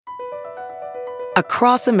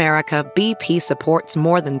Across America, BP supports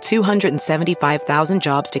more than 275,000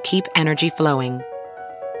 jobs to keep energy flowing.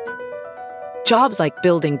 Jobs like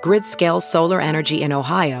building grid-scale solar energy in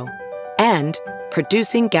Ohio and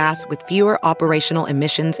producing gas with fewer operational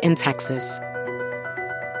emissions in Texas.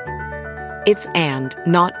 It's and,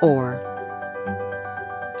 not or.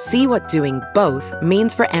 See what doing both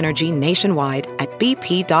means for energy nationwide at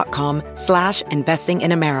bp.com/investing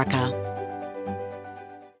in America.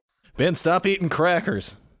 Ben, stop eating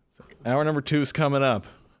crackers. Hour number 2 is coming up.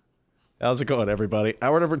 How's it going, everybody?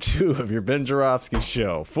 Hour number 2 of your Ben Joravsky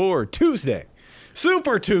Show for Tuesday.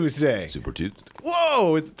 Super Tuesday. Super Tuesday.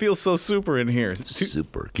 Whoa, it feels so super in here.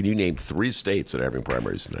 Super. Can you name 3 states that are having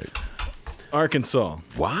primaries tonight? Arkansas.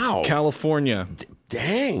 Wow. California.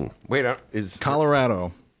 Dang. Wait, is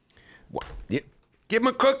Colorado. Give him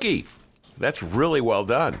a cookie. That's really well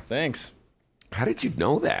done. Thanks. How did you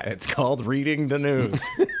know that? It's called reading the news.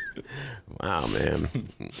 Wow, man.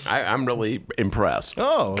 I'm really impressed.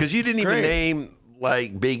 Oh, because you didn't even name,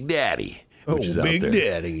 like, Big Daddy. Which is Big out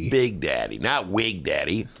there. Daddy. Big Daddy. Not Wig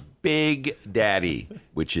Daddy. Big Daddy,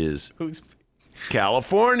 which is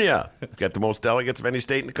California. Got the most delegates of any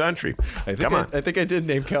state in the country. Come on. I think I did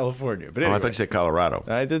name California. But anyway. I thought you said Colorado.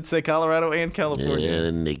 I did say Colorado and California.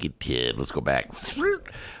 Yeah, negative. Let's go back.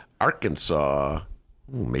 Arkansas.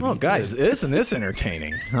 Maybe. Oh, guys, isn't this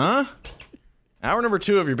entertaining? Huh? Hour number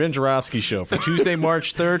 2 of your Ben Joravsky Show for Tuesday,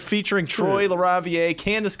 March 3rd, featuring Troy LaRaviere,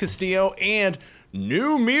 Candis Castillo, and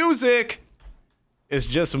new music is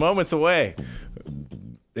just moments away.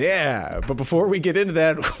 Yeah, but before we get into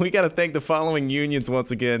that, we got to thank the following unions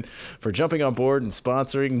once again for jumping on board and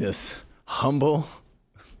sponsoring this humble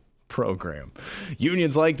program.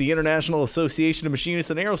 Unions like the International Association of Machinists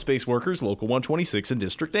and Aerospace Workers, Local 126 and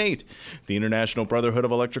District 8. The International Brotherhood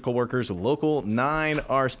of Electrical Workers, Local 9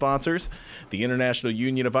 are sponsors. The International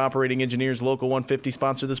Union of Operating Engineers, Local 150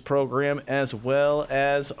 sponsor this program, as well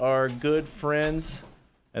as our good friends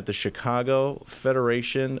at the Chicago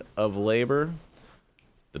Federation of Labor.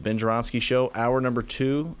 The Ben Joravsky Show, hour number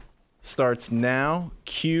 2, starts now.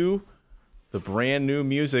 Cue the brand new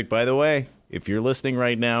music. By the way, if you're listening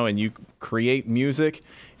right now and you create music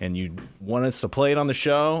and you want us to play it on the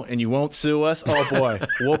show and you won't sue us, oh boy,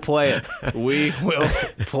 we'll play it. We will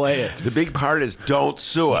play it. The big part is don't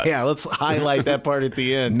sue us. Yeah, let's highlight that part at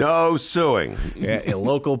the end. No suing. Yeah, a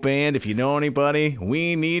local band, if you know anybody,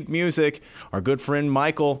 we need music. Our good friend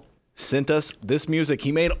Michael sent us this music.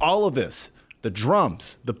 He made all of this. The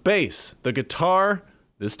drums, the bass, the guitar.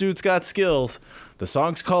 This dude's got skills. The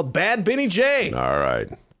song's called Bad Benny J. All right.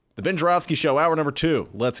 The Ben Joravsky Show, hour number 2.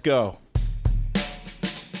 Let's go.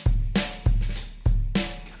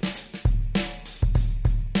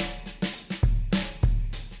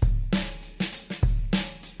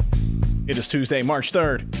 It is Tuesday, March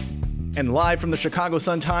 3rd. And live from the Chicago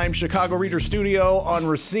Sun-Times Chicago Reader Studio on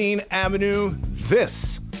Racine Avenue,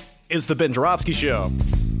 this is the Ben Joravsky Show.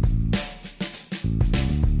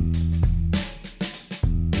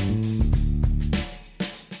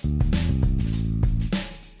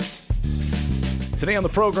 Today on the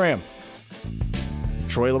program,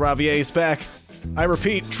 Troy LaRaviere is back. I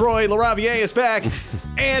repeat, Troy LaRaviere is back.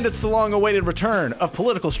 And it's the long-awaited return of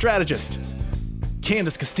political strategist,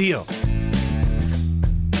 Candis Castillo.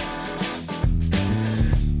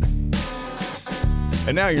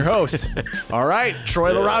 And now your host. All right,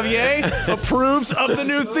 Troy LaRaviere approves of the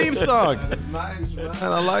new theme song. Nice, man.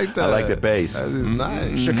 I like that. I like the bass. That is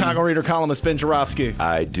nice. Chicago Reader columnist Ben Joravsky.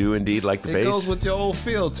 I do indeed like the bass. It goes with your old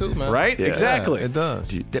feel, too, man. Right? Yeah. Exactly. Yeah, it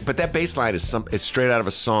does. But that bass line is it's straight out of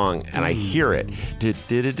a song, and I hear it.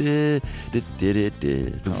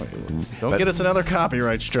 Don't get us another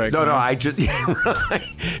copyright strike. No, man. I just...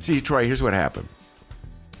 Right. See, Troy, here's what happened.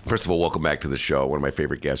 First of all, welcome back to the show. One of my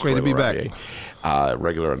favorite guests. Great to be back.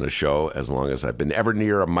 Regular on the show as long as I've been ever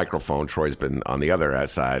near a microphone. Troy's been on the other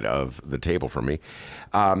side of the table for me.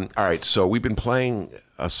 All right, so we've been playing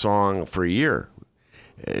a song for a year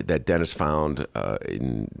that Dennis found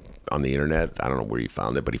on the internet. I don't know where he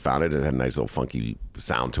found it, but he found it. It had a nice little funky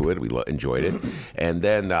sound to it. We enjoyed it. And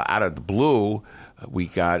then out of the blue, we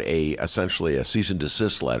got essentially a cease and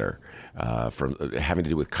desist letter from having to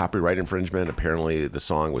do with copyright infringement. Apparently, the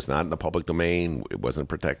song was not in the public domain; it wasn't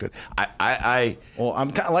protected. Well,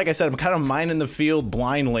 like I said, I'm kind of mining the field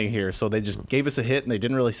blindly here. So they just gave us a hit, and they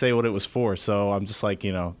didn't really say what it was for. So I'm just like,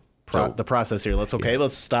 the process here.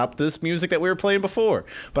 Let's stop this music that we were playing before.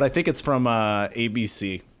 But I think it's from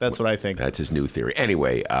ABC. That's what I think. That's his new theory.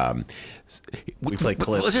 Anyway, we play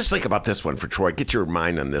clips. Let's just think about this one for Troy. Get your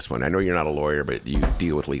mind on this one. I know you're not a lawyer, but you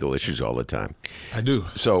deal with legal issues all the time. I do.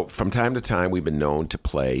 So from time to time, we've been known to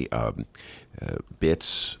play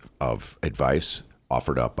bits of advice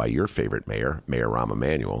offered up by your favorite mayor, Mayor Rahm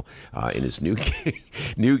Emanuel, in his new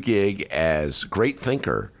gig as great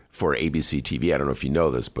thinker for ABC TV. I don't know if you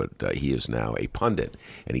know this, but he is now a pundit.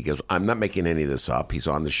 And he goes, I'm not making any of this up. He's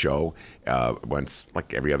on the show once,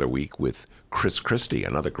 like every other week, with Chris Christie,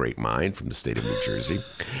 another great mind from the state of New Jersey.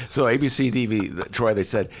 So ABC TV, Troy, they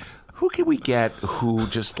said, who can we get who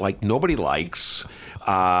just like nobody likes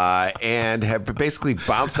and have basically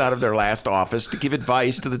bounced out of their last office to give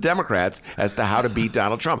advice to the Democrats as to how to beat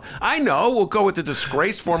Donald Trump? I know. We'll go with the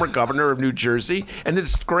disgraced former governor of New Jersey and the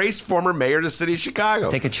disgraced former mayor of the city of Chicago.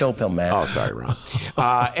 Take a chill pill, man. Oh, sorry,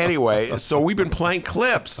 Ron. Anyway, so we've been playing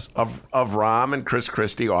clips of Rahm and Chris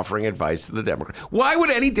Christie offering advice to the Democrats. Why would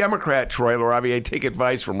any Democrat, Troy LaRaviere, take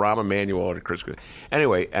advice from Rahm Emanuel or Chris Christie?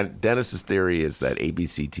 Anyway, and Dennis's theory is that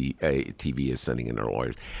ABC TV is sending in their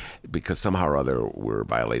lawyers because somehow or other we're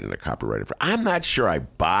violating a copyright. I'm not sure I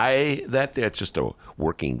buy that. That's just a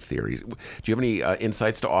working theory. Do you have any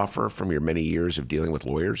insights to offer from your many years of dealing with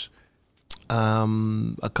lawyers?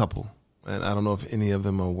 A couple, and I don't know if any of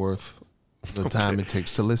them are worth the time it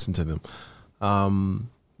takes to listen to them.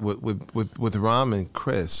 With Rahm and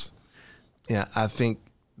Chris, yeah, I think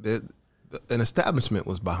that an establishment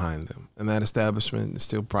was behind them, and that establishment is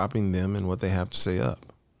still propping them and what they have to say up.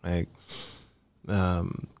 Like,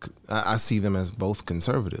 I see them as both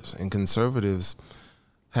conservatives, and conservatives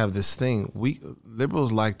have this thing. We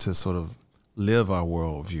liberals like to sort of live our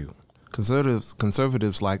worldview.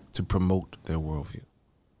 Conservatives like to promote their worldview,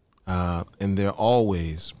 and they're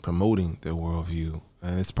always promoting their worldview,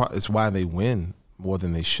 and it's why they win more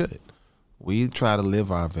than they should. We try to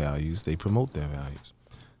live our values; they promote their values,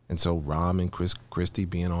 and so Rahm and Chris Christie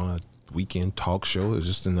being on a weekend talk show is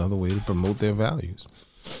just another way to promote their values.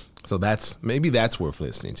 So maybe that's worth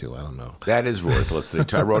listening to. I don't know. That is worth listening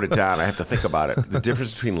to. I wrote it down. I have to think about it. The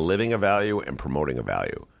difference between living a value and promoting a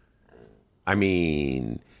value. I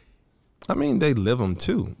mean, they live them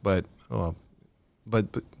too, but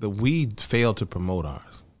we fail to promote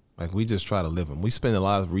ours. Like, we just try to live them. We spend a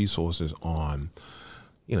lot of resources on,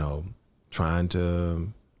 trying to,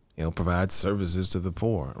 provide services to the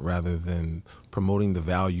poor rather than promoting the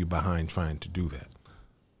value behind trying to do that.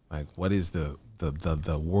 Like, what is the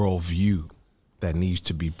worldview that needs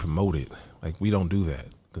to be promoted? Like, we don't do that.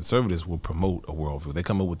 Conservatives will promote a worldview. They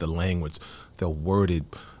come up with the language. They'll word it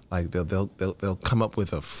like they'll come up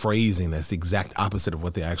with a phrasing that's the exact opposite of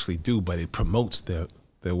what they actually do, but it promotes their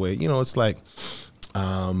way. It's like,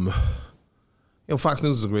 Fox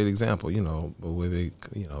News is a great example. Where they,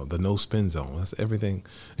 the no spin zone. That's everything.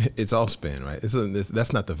 It's all spin, right?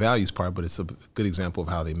 That's not the values part, but it's a good example of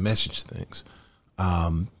how they message things.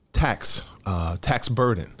 Tax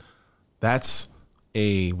burden. That's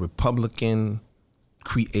a Republican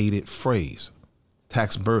created phrase,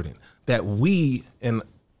 tax burden, that we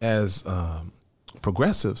as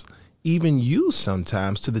progressives even use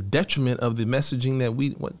sometimes to the detriment of the messaging that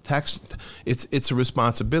it's a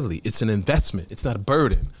responsibility. It's an investment. It's not a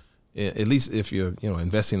burden. At least if you're,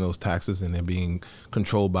 investing those taxes and they're being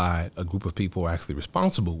controlled by a group of people who are actually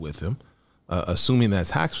responsible with them. Assuming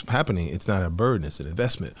that's happening, it's not a burden, it's an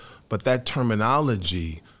investment. But that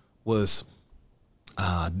terminology was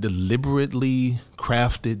deliberately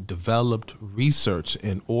crafted, developed, researched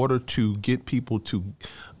in order to get people to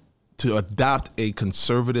adopt a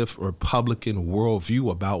conservative Republican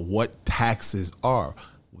worldview about what taxes are,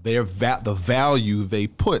 the value they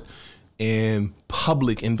put in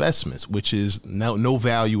public investments, which is now no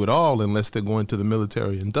value at all unless they're going to the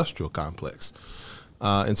military-industrial complex.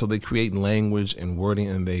 And so they create language and wording,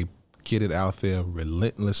 and they get it out there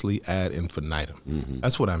relentlessly ad infinitum. Mm-hmm.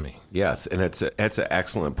 That's what I mean. Yes, and that's an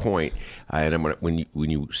excellent point. And when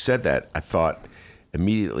you said that, I thought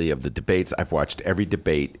immediately of the debates. I've watched every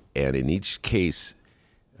debate, and in each case,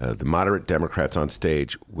 the moderate Democrats on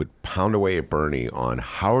stage would pound away at Bernie on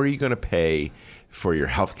how are you going to pay for your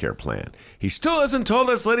health care plan. He still hasn't told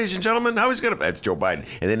us, ladies and gentlemen, how he's going to. That's Joe Biden.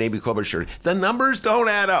 And then Amy Klobuchar, the numbers don't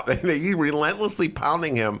add up. They relentlessly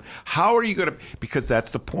pounding him. How are you going to? Because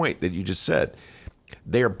that's the point that you just said.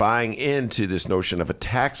 They are buying into this notion of a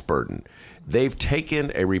tax burden. They've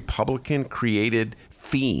taken a Republican-created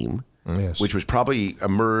theme, yes, which was probably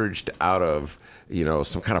emerged out of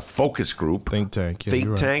some kind of focus group, think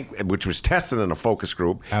tank, which was tested in a focus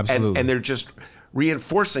group. Absolutely, and they're just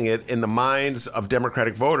reinforcing it in the minds of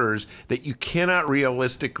Democratic voters that you cannot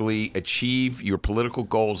realistically achieve your political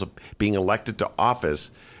goals of being elected to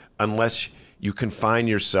office unless you confine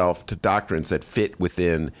yourself to doctrines that fit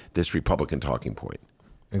within this Republican talking point.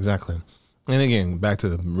 Exactly. And again, back to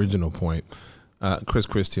the original point, Chris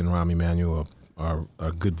Christie and Rahm Emanuel are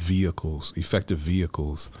good vehicles, effective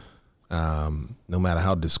vehicles no matter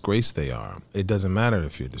how disgraced they are. It doesn't matter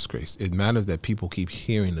if you're disgraced. It matters that people keep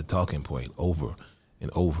hearing the talking point over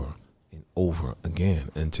and over and over again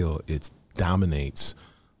until it dominates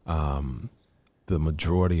the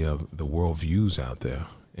majority of the worldviews out there.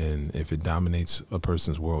 And if it dominates a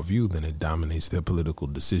person's worldview, then it dominates their political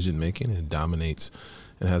decision making, and dominates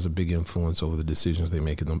and has a big influence over the decisions they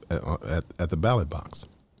make at the ballot box.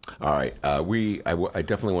 All right. I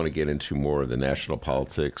definitely want to get into more of the national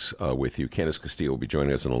politics with you. Candis Castillo will be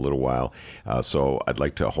joining us in a little while. So I'd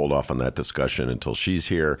like to hold off on that discussion until she's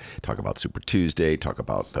here, talk about Super Tuesday, talk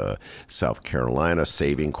about South Carolina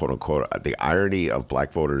saving, quote unquote, the irony of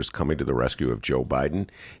black voters coming to the rescue of Joe Biden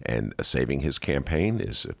and saving his campaign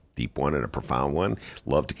is a deep one and a profound one.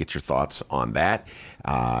 Love to get your thoughts on that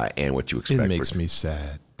and what you expect. It makes me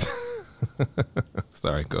sad.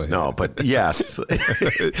 Sorry, go ahead. No, but yes.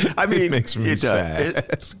 I mean, it makes me sad.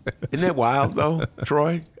 Isn't that wild, though,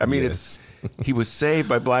 Troy? I mean, Yes. he was saved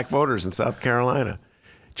by black voters in South Carolina.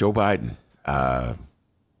 Joe Biden. Why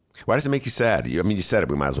does it make you sad? I mean, you said it.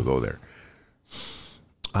 We might as well go there.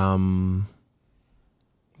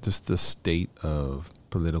 Just the state of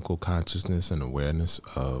political consciousness and awareness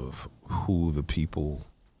of who the people,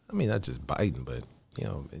 I mean, not just Biden, but,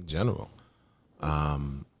 in general,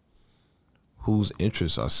 whose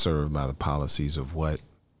interests are served by the policies of what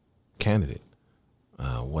candidate,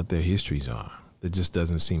 what their histories are. There just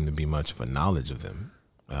doesn't seem to be much of a knowledge of them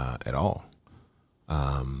at all.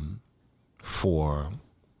 For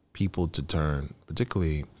people to turn,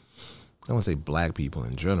 particularly, I won't say black people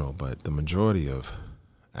in general, but the majority of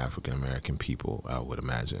African-American people, I would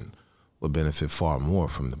imagine, would benefit far more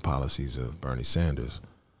from the policies of Bernie Sanders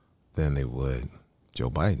than they would Joe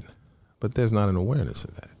Biden. But there's not an awareness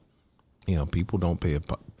of that. People don't pay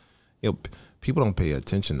people don't pay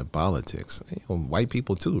attention to politics. White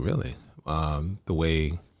people too, really. The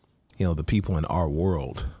way, the people in our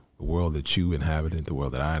world, the world that you inhabited, the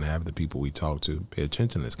world that I inhabit, the people we talk to, pay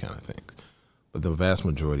attention to this kind of thing. But the vast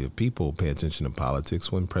majority of people pay attention to politics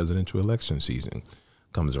when presidential election season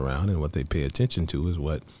comes around, and what they pay attention to is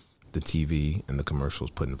what the TV and the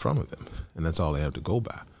commercials put in front of them, and that's all they have to go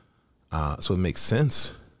by. So it makes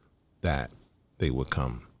sense that they would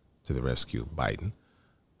come to the rescue of Biden.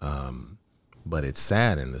 But it's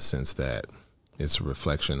sad in the sense that it's a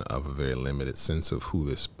reflection of a very limited sense of who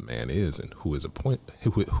this man is and who his opponent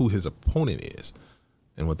is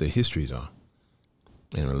and what their histories are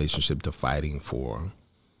in relationship to fighting for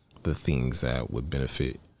the things that would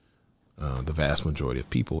benefit the vast majority of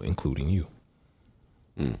people, including you.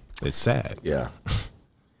 It's sad. Yeah.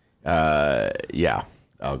 Yeah.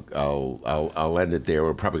 I'll end it there.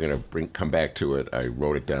 We're probably going to come back to it. I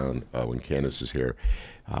wrote it down when Candis is here.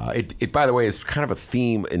 It, by the way, is kind of a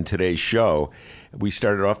theme in today's show. We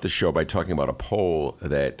started off the show by talking about a poll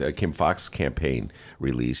that Kim Fox's campaign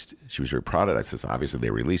released. She was very proud of that. Since obviously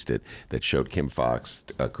they released it, that showed Kim Fox,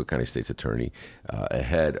 Cook County State's attorney,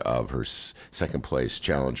 ahead of her second place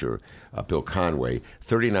challenger, Bill Conway,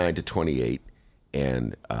 39-28,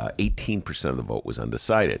 and 18% of the vote was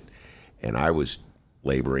undecided. And I was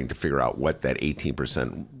laboring to figure out what that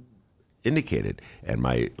 18% indicated. And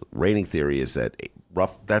my rating theory is that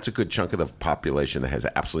that's a good chunk of the population that has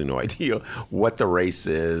absolutely no idea what the race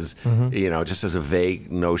is, just as a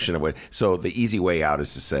vague notion of what. So the easy way out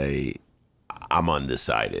is to say, I'm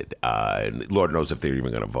undecided. And Lord knows if they're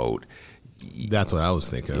even going to vote. That's what I was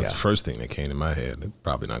thinking. That's the first thing that came to my head. They're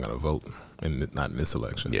probably not going to vote, and not in this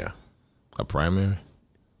election. Yeah. A primary?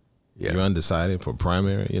 Yeah. You're undecided for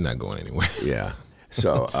primary? You're not going anywhere. Yeah.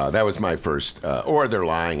 So that was my first, or they're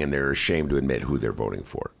lying and they're ashamed to admit who they're voting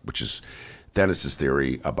for, which is Dennis's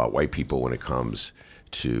theory about white people when it comes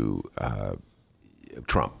to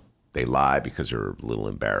Trump. They lie because they're a little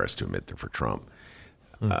embarrassed to admit they're for Trump.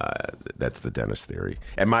 That's the Dennis theory.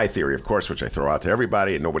 And my theory, of course, which I throw out to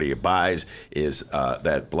everybody and nobody buys, is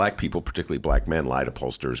that black people, particularly black men, lie to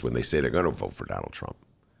pollsters when they say they're going to vote for Donald Trump.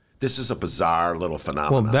 This is a bizarre little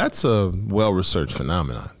phenomenon. Well, that's a well-researched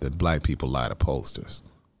phenomenon, that black people lie to pollsters.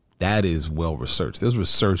 That is well-researched. There's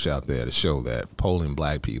research out there to show that polling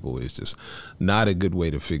black people is just not a good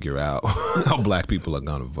way to figure out how black people are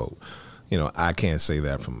going to vote. I can't say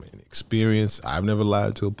that from experience. I've never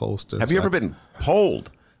lied to a pollster. Have you ever been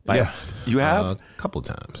polled? Yeah. You have? A couple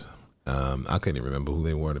times. I can't even remember who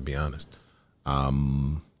they were, to be honest. I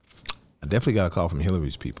definitely got a call from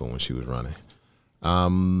Hillary's people when she was running.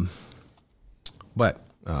 But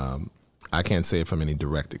I can't say it from any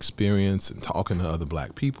direct experience and talking to other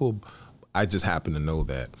black people. I just happen to know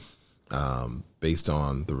that based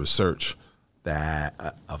on the research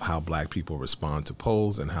that of how black people respond to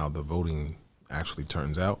polls and how the voting actually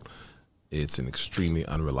turns out, it's an extremely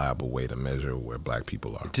unreliable way to measure where black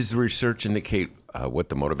people are. Does the research indicate what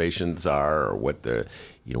the motivations are, or what the,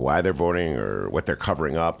 why they're voting, or what they're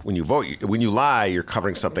covering up? When you vote, when you lie, you're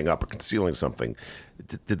covering something up or concealing something.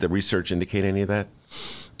 Did the research indicate any of that?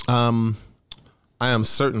 I am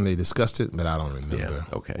certain they discussed it, but I don't remember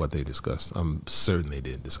okay. what they discussed. I'm certain they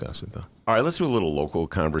did discuss it, though. All right, let's do a little local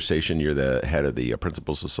conversation. You're the head of the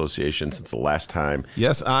Principals Association since the last time.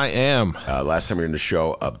 Yes, I am. Last time you were in the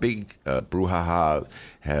show, a big brouhaha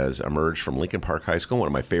has emerged from Lincoln Park High School, one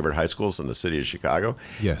of my favorite high schools in the city of Chicago.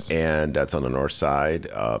 Yes. And that's on the north side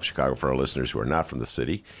of Chicago for our listeners who are not from the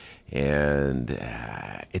city. And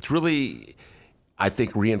it's really, I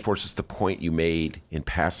think, reinforces the point you made in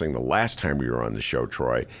passing the last time we were on the show,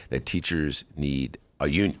 Troy, that teachers need a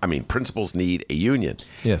union. I mean, principals need a union.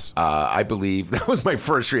 Yes. I believe that was my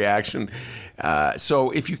first reaction.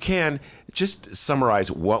 So if you can, just summarize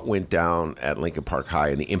what went down at Lincoln Park High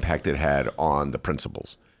and the impact it had on the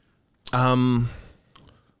principals.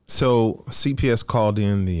 So CPS called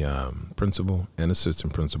in the principal and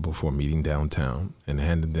assistant principal for a meeting downtown and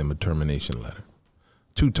handed them a termination letter.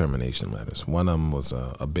 2 termination letters. One of them was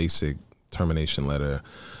a basic termination letter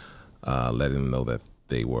letting them know that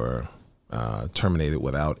they were terminated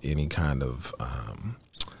without any kind of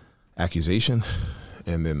accusation.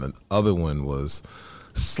 And then the other one was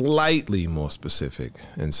slightly more specific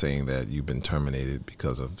in saying that you've been terminated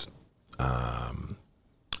because of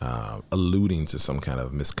alluding to some kind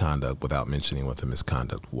of misconduct without mentioning what the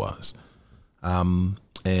misconduct was.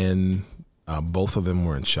 And both of them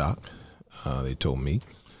were in shock. They told me,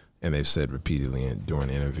 and they've said repeatedly during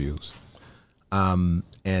interviews. And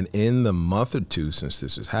in the month or 2 since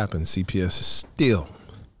this has happened, CPS still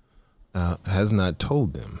has not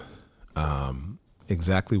told them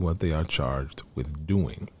exactly what they are charged with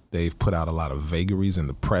doing. They've put out a lot of vagaries in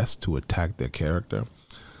the press to attack their character.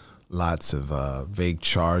 Lots of vague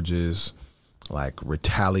charges, like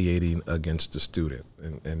retaliating against the student.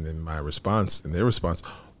 And in my response, in their response,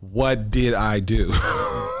 what did I do?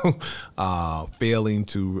 Failing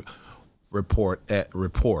to report.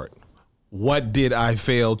 What did I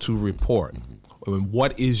fail to report?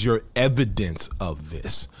 What is your evidence of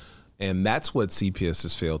this? And that's what CPS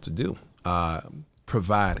has failed to do.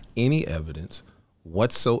 Provide any evidence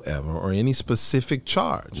whatsoever or any specific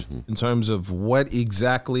charge in terms of what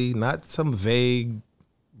exactly, not some vague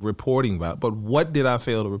reporting about, but what did I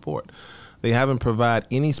fail to report? They haven't provided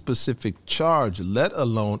any specific charge, let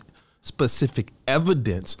alone specific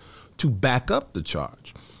evidence to back up the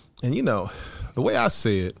charge. And, the way I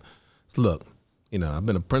say it is, look, I've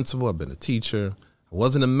been a principal, I've been a teacher. I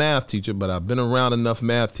wasn't a math teacher, but I've been around enough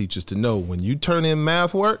math teachers to know when you turn in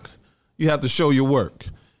math work, you have to show your work.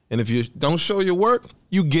 And if you don't show your work,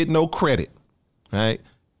 you get no credit, right?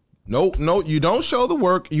 No, you don't show the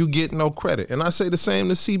work, you get no credit. And I say the same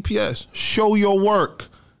to CPS. Show your work,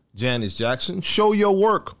 Janice Jackson. Show your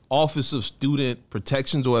work, Office of Student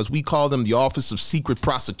Protections, or as we call them, the Office of Secret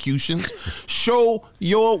Prosecutions. Show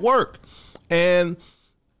your work. And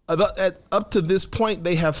up to this point,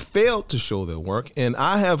 they have failed to show their work. And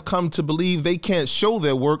I have come to believe they can't show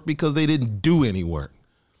their work because they didn't do any work.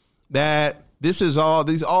 That this is all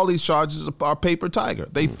these charges are paper tiger.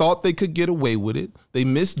 They thought they could get away with it. They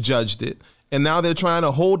misjudged it. And now they're trying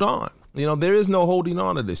to hold on. There is no holding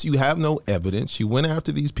on to this. You have no evidence. You went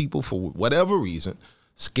after these people for whatever reason,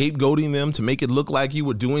 scapegoating them to make it look like you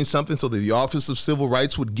were doing something so that the Office of Civil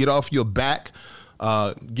Rights would get off your back,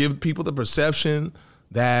 give people the perception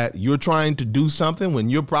that you're trying to do something when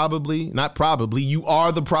you're you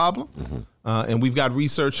are the problem. And we've got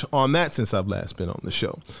research on that since I've last been on the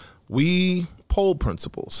show. We poll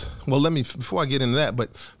principals. Well, before I get into that,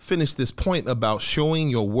 but finish this point about showing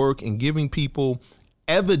your work and giving people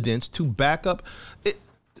evidence to back up.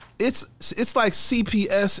 It's like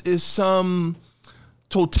CPS is some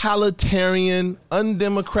totalitarian,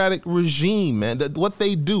 undemocratic regime, man. What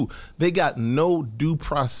they do, they got no due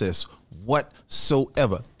process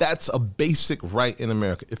whatsoever. That's a basic right in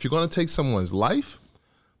America. If you're going to take someone's life,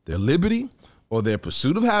 their liberty, or their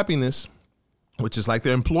pursuit of happiness, which is like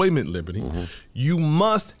their employment liberty, you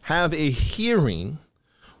must have a hearing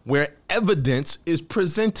where evidence is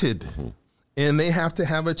presented. And they have to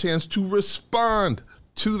have a chance to respond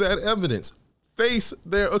to that evidence, face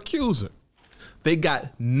their accuser. They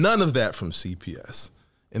got none of that from CPS.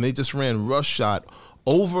 And they just ran roughshod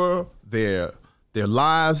over their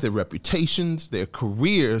lives, their reputations, their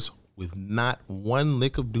careers with not one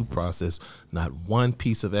lick of due process, not one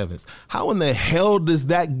piece of evidence. How in the hell does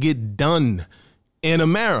that get done in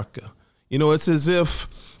America? It's as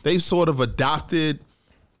if they've sort of adopted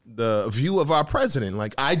the view of our president.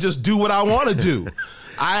 Like, I just do what I want to do.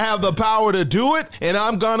 I have the power to do it, and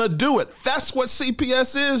I'm gonna do it. That's what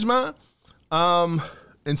CPS is, man.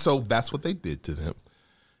 And so that's what they did to them.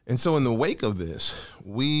 And so in the wake of this,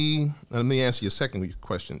 let me answer your second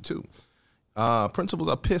question too. Principals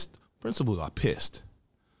are pissed. Principals are pissed.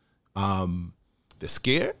 They're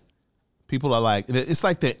scared. People are like, it's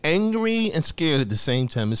like they're angry and scared at the same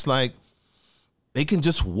time. It's like they can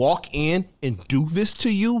just walk in and do this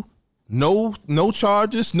to you. No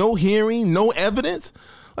charges, no hearing, no evidence.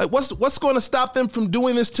 Like, what's going to stop them from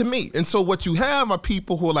doing this to me? And so what you have are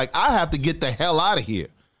people who are like, I have to get the hell out of here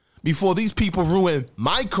before these people ruin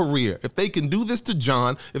my career. If they can do this to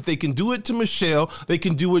John, if they can do it to Michelle, they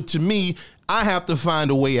can do it to me. I have to find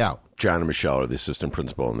a way out. John and Michelle are the assistant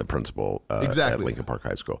principal and the principal at Lincoln Park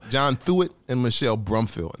High School. John Thuet and Michelle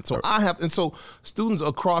Brumfield. And so students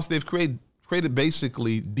across, they've created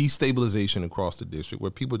basically destabilization across the district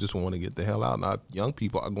where people just want to get the hell out. Now, young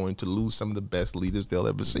people are going to lose some of the best leaders they'll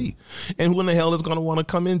ever see. And who in the hell is going to want to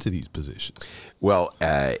come into these positions? Well,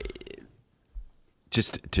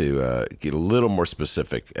 just to get a little more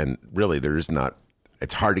specific, and really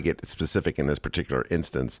it's hard to get specific in this particular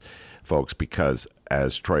instance, folks, because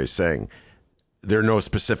as Troy is saying, there are no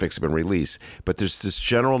specifics have been released, but there's this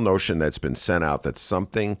general notion that's been sent out that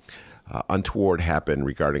something untoward happened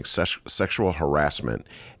regarding sexual harassment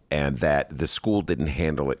and that the school didn't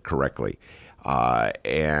handle it correctly.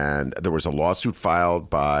 And there was a lawsuit filed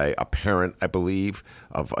by a parent, I believe,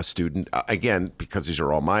 of a student. Again, because these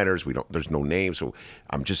are all minors, there's no names, so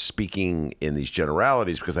I'm just speaking in these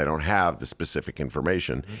generalities because I don't have the specific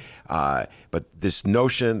information. But this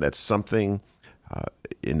notion that something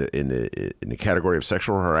in the category of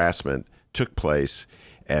sexual harassment took place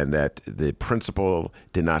and that the principal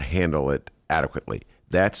did not handle it adequately.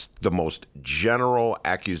 That's the most general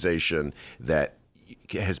accusation that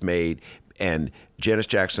has made. And Janice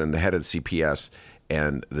Jackson, the head of the CPS,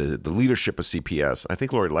 and the leadership of CPS, I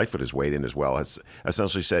think Lori Lightfoot has weighed in as well, has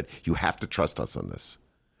essentially said, you have to trust us on this.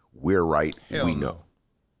 We're right. We know.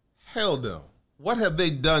 Hell no. What have they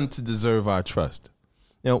done to deserve our trust?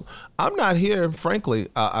 I'm not here, frankly.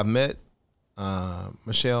 I met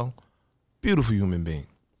Michelle, beautiful human being.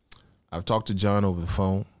 I've talked to John over the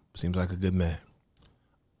phone. Seems like a good man.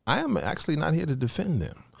 I am actually not here to defend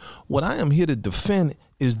them. What I am here to defend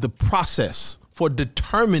is the process for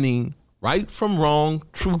determining right from wrong,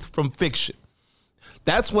 truth from fiction.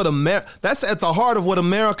 That's at the heart of what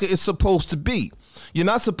America is supposed to be. You're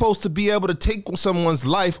not supposed to be able to take someone's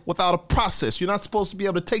life without a process. You're not supposed to be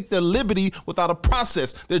able to take their liberty without a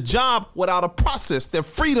process, their job without a process, their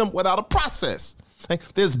freedom without a process.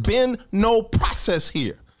 There's been no process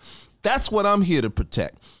here. That's what I'm here to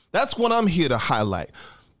protect. That's what I'm here to highlight.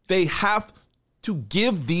 They have to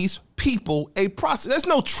give these people a process. There's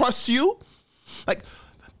no trust you.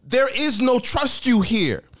 There is no trust you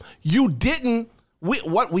here. You didn't.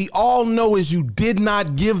 What we all know is you did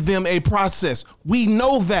not give them a process. We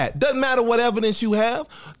know that. Doesn't matter what evidence you have.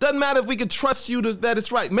 Doesn't matter if we can trust you that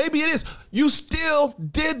it's right. Maybe it is. You still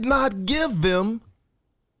did not give them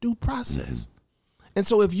due process. And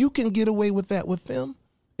so if you can get away with that with them,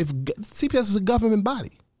 if CPS is a government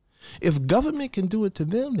body, if government can do it to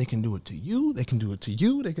them, they can do it to you, they can do it to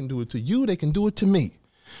you, they can do it to you, they can do it to me.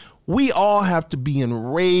 We all have to be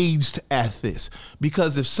enraged at this,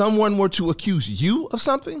 because if someone were to accuse you of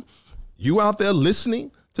something, you out there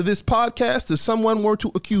listening to this podcast, if someone were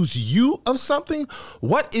to accuse you of something,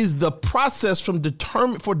 what is the process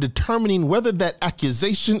for determining whether that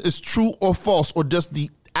accusation is true or false, or does the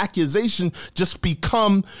accusation just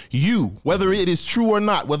become you, whether it is true or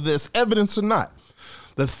not, whether there's evidence or not?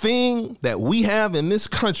 The thing that we have in this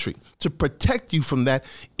country to protect you from that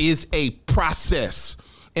is a process.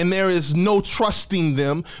 And there is no trusting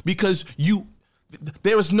them because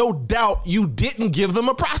there is no doubt you didn't give them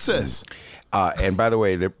a process. And by the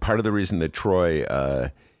way, part of the reason that Troy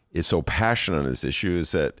is so passionate on this issue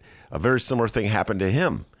is that a very similar thing happened to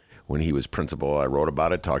him when he was principal. I wrote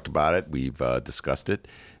about it, talked about it. We've discussed it.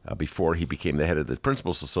 Before he became the head of the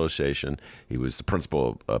Principals Association, he was the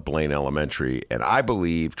principal of Blaine Elementary. And I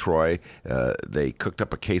believe, Troy, they cooked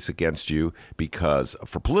up a case against you because,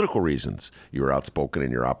 for political reasons, you were outspoken in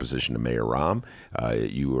your opposition to Mayor Rahm.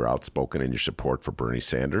 You were outspoken in your support for Bernie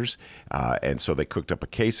Sanders. And so they cooked up a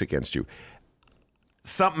case against you.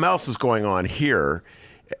 Something else is going on here.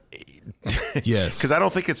 Yes. Because I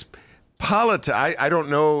don't think it's politics. I don't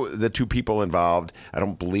know the two people involved. I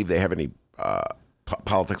don't believe they have any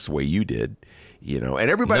politics the way you did, and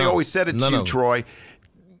everybody always said it to you, Troy.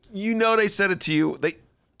 They said it to you.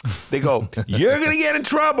 They go, you're going to get in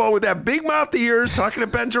trouble with that big mouth of yours talking to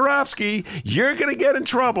Ben Jarofsky. You're going to get in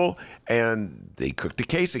trouble. And they cooked a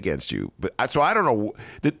case against you. So I don't know.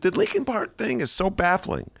 The Lincoln Park thing is so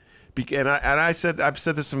baffling. I've said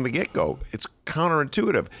this from the get-go. It's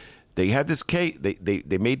counterintuitive. They had this case.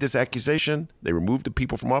 They made this accusation. They removed the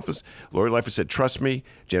people from office. Lori Lightfoot said, "Trust me."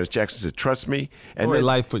 Janice Jackson said, "Trust me." And Lori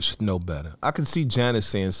Lightfoot should know better. I can see Janice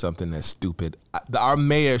saying something that's stupid. Our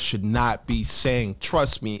mayor should not be saying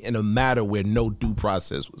 "trust me" in a matter where no due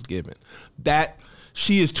process was given. That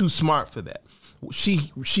she is too smart for that.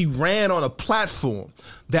 She ran on a platform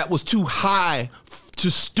that was too high to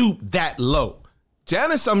stoop that low.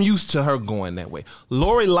 Janice, I'm used to her going that way.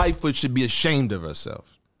 Lori Lightfoot should be ashamed of herself.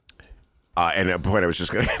 And a point I was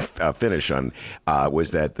just going to finish on was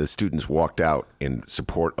that the students walked out in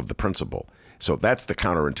support of the principal. So that's the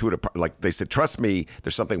counterintuitive part. Like they said, trust me,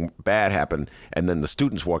 there's something bad happened. And then the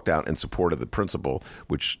students walked out in support of the principal,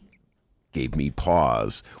 which gave me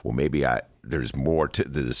pause. Well, maybe there's more to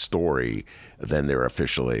the story than they're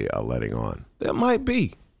officially letting on. There might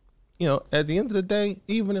be. At the end of the day,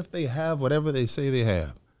 even if they have whatever they say they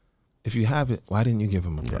have, if you have it, why didn't you give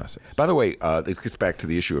them a process? By the way, it gets back to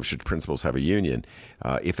the issue of should principals have a union.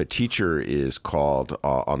 If a teacher is called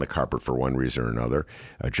on the carpet for one reason or another,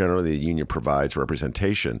 generally the union provides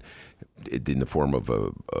representation in the form of a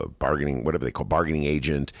bargaining, whatever they call bargaining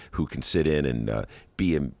agent, who can sit in and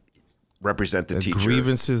represent the teacher.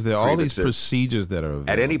 Grievances. There are all these procedures that are available.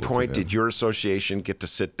 At any point, did your association get to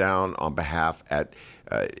sit down on behalf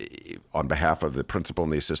of the principal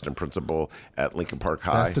and the assistant principal at Lincoln Park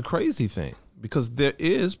High? That's the crazy thing, because there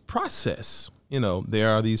is process. There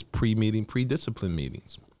are these pre-discipline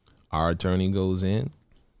meetings. Our attorney goes in.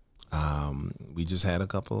 We just had a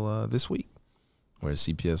couple this week where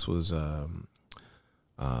CPS was a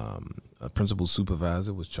principal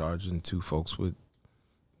supervisor was charging two folks with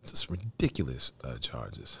just ridiculous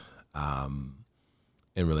charges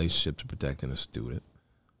in relationship to protecting a student.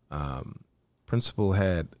 Principal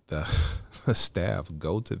had the staff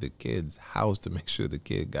go to the kid's house to make sure the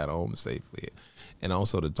kid got home safely, and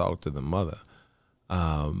also to talk to the mother.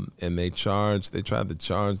 And they tried to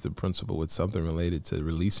charge the principal with something related to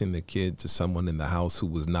releasing the kid to someone in the house who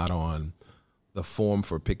was not on the form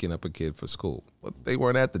for picking up a kid for school. But they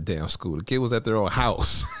weren't at the damn school. The kid was at their own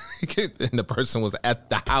house, and the person was at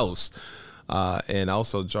the house. And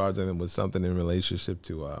also charging them with something in relationship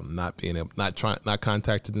to not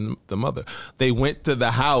contacting the mother. They went to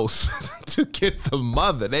the house to get the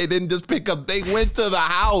mother. They didn't just pick up. They went to the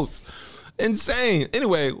house. Insane.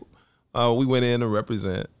 Anyway, we went in to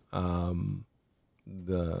represent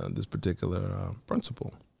this particular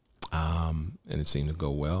principal, and it seemed to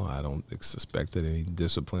go well. I don't suspect that any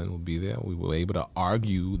discipline will be there. We were able to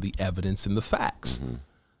argue the evidence and the facts. Mm-hmm.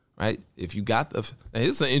 Right? If you got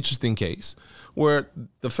it's an interesting case where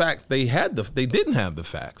the fact they didn't have the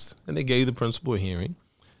facts, and they gave the principal a hearing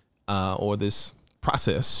or this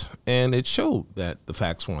process, and it showed that the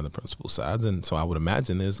facts were on the principal's side. And so I would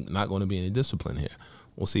imagine there's not going to be any discipline here.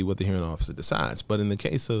 We'll see what the hearing officer decides. But in the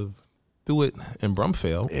case of Hewitt and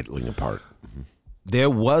Brumfield, at Lincoln Park, there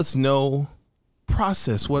was no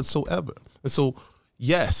process whatsoever. And so,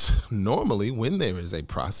 yes, normally when there is a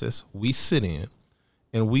process, we sit in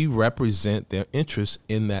and we represent their interests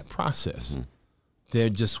in that process. Mm-hmm. There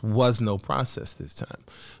just was no process this time.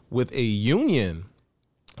 With a union,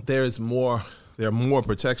 there are more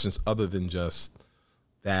protections other than just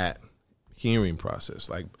that hearing process.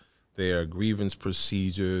 Like there are grievance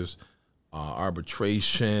procedures,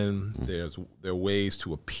 arbitration. Mm-hmm. There are ways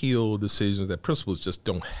to appeal decisions that principals just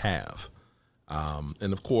don't have.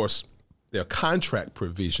 And of course, there are contract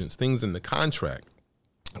provisions, things in the contract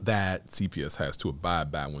that CPS has to abide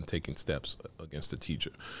by when taking steps against a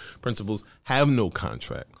teacher. Principals have no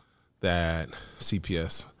contract that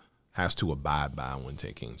CPS has to abide by when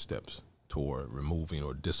taking steps toward removing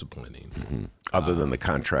or disciplining. Mm-hmm. Other than the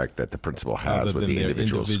contract that the principal has with the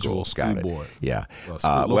individual school board. Yeah.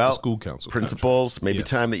 Local school council. Principals, contract. maybe Yes.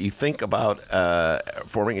 time that you think about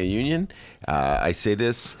forming a union. I say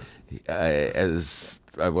this as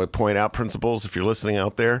I would point out, principals, if you're listening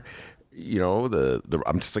out there,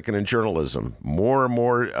 I'm just thinking in journalism. More and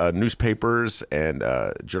more newspapers and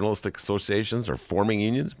journalistic associations are forming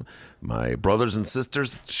unions. My brothers and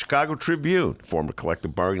sisters at the Chicago Tribune formed a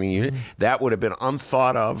collective bargaining unit. Mm-hmm. That would have been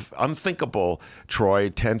unthought of, unthinkable, Troy,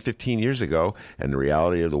 10, 15 years ago. And the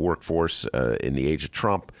reality of the workforce in the age of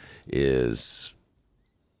Trump is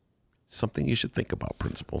something you should think about,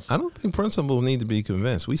 principals. I don't think principals need to be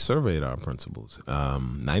convinced. We surveyed our principals.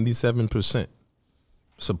 97%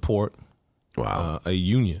 support a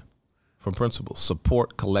union for principals.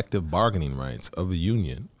 Support collective bargaining rights of the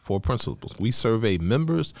union for principals. We surveyed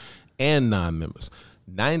members and non-members.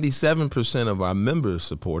 97% of our members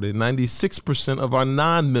supported, 96% of our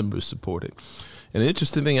non-members supported. And the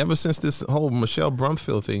interesting thing, ever since this whole Michelle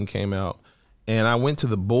Brumfield thing came out, and I went to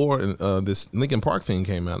the board, this Lincoln Park thing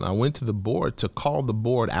came out, and I went to the board to call the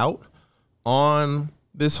board out on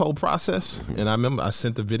this whole process. And I remember I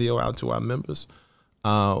sent the video out to our members.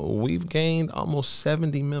 We've gained almost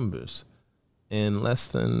 70 members in less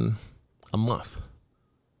than a month.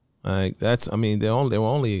 Like there were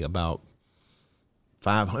only about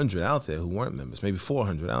 500 out there who weren't members, maybe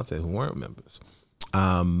 400 out there who weren't members.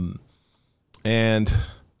 And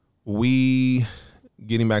we,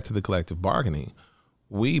 getting back to the collective bargaining,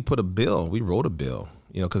 we wrote a bill,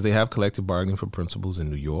 because they have collective bargaining for principals in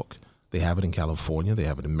New York. They have it in California. They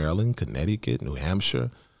have it in Maryland, Connecticut, New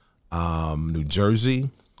Hampshire, New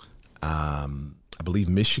Jersey, I believe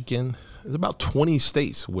Michigan. There's about 20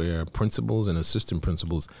 states where principals and assistant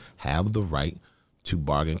principals have the right to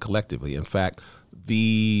bargain collectively. In fact,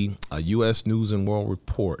 the U.S. News and World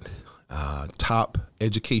Report, top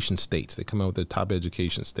education states, they come out with their top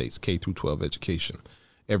education states, K through 12 education,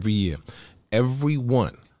 every year. Every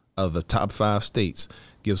one of the top 5 states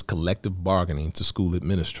gives collective bargaining to school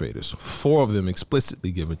administrators. 4 of them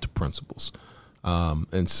explicitly give it to principals.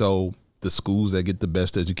 And so the schools that get the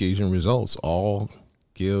best education results all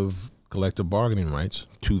give collective bargaining rights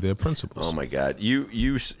to their principals. Oh my God,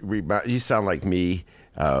 you sound like me.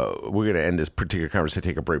 We're going to end this particular conversation.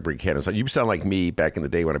 Take a break. Candis. You sound like me back in the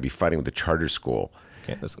day when I'd be fighting with the charter school,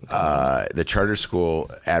 the charter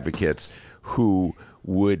school advocates who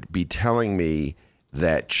would be telling me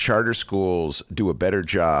that charter schools do a better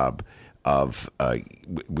job of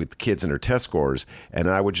with kids and their test scores, and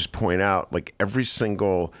I would just point out like every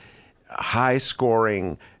single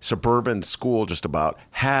high-scoring suburban school just about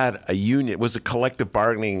had a union. It was a collective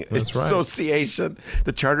bargaining association.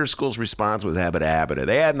 The charter school's response was habita.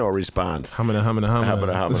 They had no response. Hamina.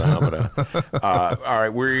 All right,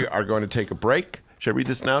 we are going to take a break. Should I read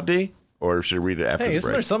this now, D? Or should I read it after the break?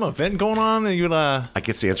 Isn't there some event going on that you I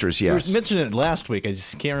guess the answer is yes. You mentioned it last week. I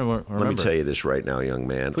just can't remember. Let me tell you this right now, young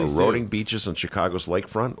man. Please Eroding do. beaches on Chicago's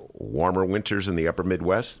lakefront, warmer winters in the upper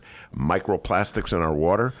Midwest, microplastics in our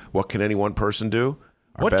water. What can any one person do?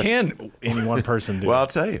 What can any one person do? Well, I'll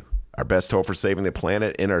tell you. Our best hope for saving the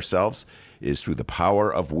planet and ourselves is through the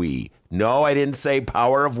power of we. No, I didn't say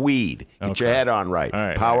power of weed. Get your head on right. All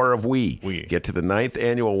right, Power of we. We. Get to the 9th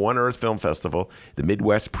annual One Earth Film Festival, the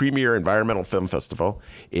Midwest premier environmental film festival.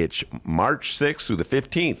 It's March 6th through the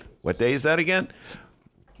 15th. What day is that again?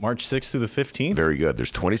 March 6th through the 15th? Very good. There's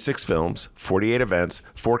 26 films, 48 events,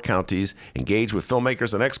 4 counties. Engage with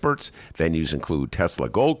filmmakers and experts. Venues include Tesla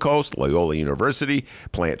Gold Coast, Loyola University,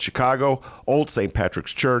 Plant Chicago, Old St.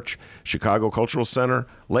 Patrick's Church, Chicago Cultural Center,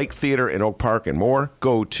 Lake Theater in Oak Park, and more.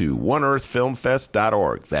 Go to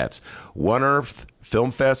oneearthfilmfest.org. That's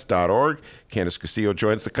oneearthfilmfest.org. Candis Castillo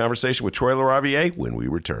joins the conversation with Troy LaRaviere when we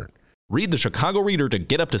return. Read the Chicago Reader to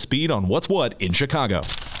get up to speed on what's what in Chicago.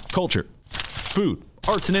 Culture, food,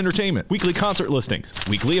 arts and entertainment, weekly concert listings,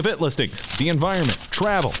 weekly event listings, the environment,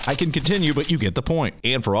 travel. I can continue, but you get the point.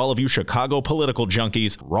 And for all of you Chicago political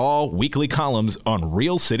junkies, raw weekly columns on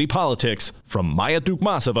real city politics from Maya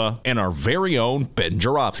Dukmasova and our very own Ben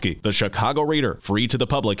Jarofsky. The Chicago Reader, free to the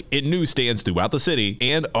public in newsstands throughout the city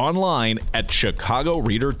and online at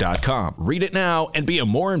chicagoreader.com. Read it now and be a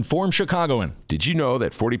more informed Chicagoan. Did you know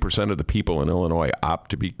that 40% of the people in Illinois opt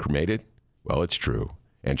to be cremated? Well, it's true.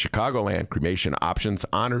 And Chicagoland Cremation Options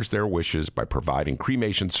honors their wishes by providing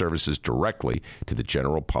cremation services directly to the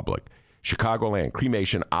general public. Chicagoland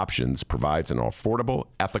Cremation Options provides an affordable,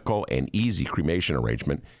 ethical, and easy cremation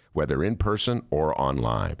arrangement, whether in person or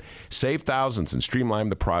online. Save thousands and streamline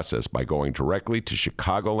the process by going directly to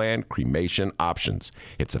Chicagoland Cremation Options.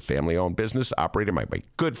 It's a family-owned business operated by my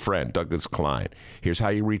good friend, Douglas Klein. Here's how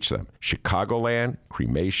you reach them.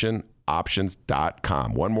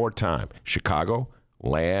 ChicagolandCremationOptions.com. One more time.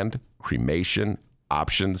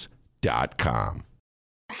 ChicagolandCremationOptions.com.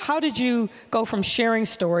 How did you go from sharing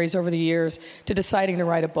stories over the years to deciding to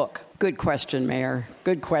write a book? Good question, Mayor.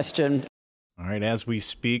 Good question. All right, as we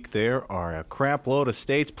speak, there are a crap load of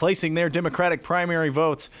states placing their Democratic primary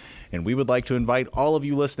votes, and we would like to invite all of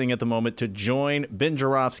you listening at the moment to join Ben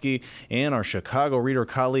Jarofsky and our Chicago Reader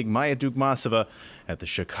colleague Maya Dukmasova at the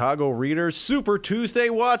Chicago Reader Super Tuesday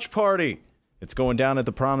Watch Party. It's going down at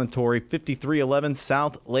the Promontory, 5311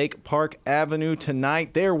 South Lake Park Avenue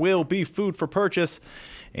tonight. There will be food for purchase.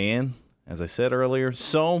 And as I said earlier,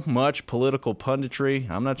 so much political punditry.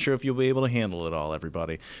 I'm not sure if you'll be able to handle it all,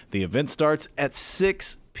 everybody. The event starts at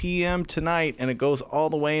 6 p.m. tonight, and it goes all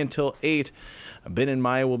the way until 8. Ben and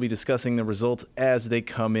Maya will be discussing the results as they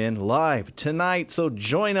come in live tonight. So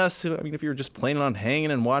join us. I mean, if you're just planning on hanging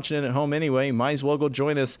and watching it at home anyway, you might as well go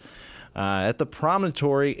join us at the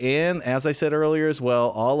Promontory. And as I said earlier as well,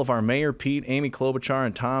 all of our Mayor Pete, Amy Klobuchar,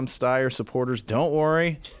 and Tom Steyer supporters, don't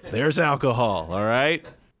worry, there's alcohol, all right?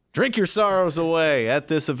 Drink your sorrows away at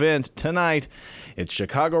this event tonight. It's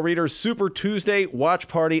Chicago Reader's Super Tuesday Watch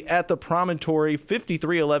Party at the Promontory,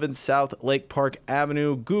 5311 South Lake Park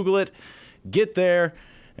Avenue. Google it. Get there,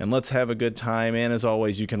 and let's have a good time. And as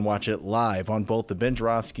always, you can watch it live on both the Ben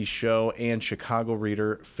Joravsky Show and Chicago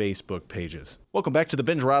Reader Facebook pages. Welcome back to the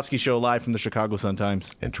Ben Joravsky Show, live from the Chicago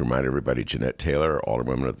Sun-Times. And to remind everybody, Jeanette Taylor,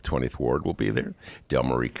 Alderwoman of the 20th Ward, will be there. Del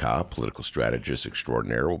Marie Cobb, political strategist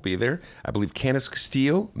extraordinaire, will be there. I believe Candis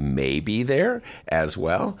Castillo may be there as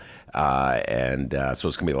well. So it's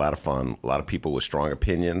going to be a lot of fun. A lot of people with strong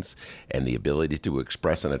opinions and the ability to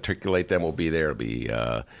express and articulate them will be there. It'll be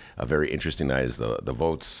a very interesting night as the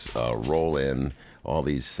votes roll in. All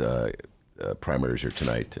these primaries here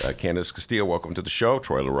tonight. Candis Castillo, welcome to the show.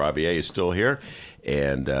 Troy LaRaviere is still here.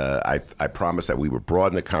 And I promised that we would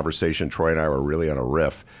broaden the conversation. Troy and I were really on a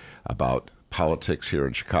riff about politics here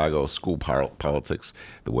in Chicago, school politics,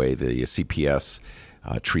 the way the CPS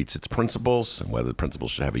treats its principals and whether the principals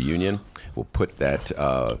should have a union. We'll put that...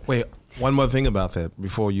 Wait, one more thing about that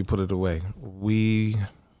before you put it away. We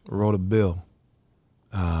wrote a bill,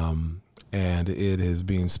 and it is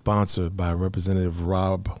being sponsored by Representative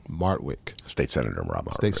Rob Martwick. State Senator Rob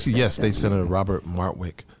Martwick. Yes, State Senator Robert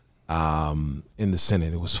Martwick in the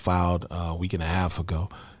Senate. It was filed a week and a half ago.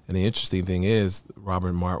 And the interesting thing is,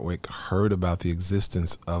 Robert Martwick heard about the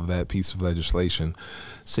existence of that piece of legislation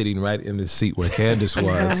sitting right in the seat where Candis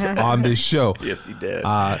was on this show. Yes, he did.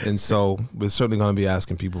 And so we're certainly going to be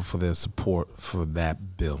asking people for their support for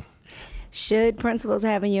that bill. Should principals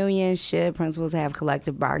have a union? Should principals have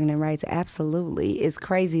collective bargaining rights? Absolutely. It's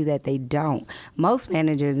crazy that they don't. Most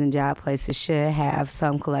managers and job places should have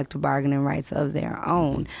some collective bargaining rights of their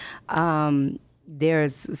own.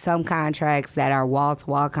 There's some contracts that are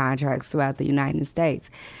wall-to-wall contracts throughout the United States.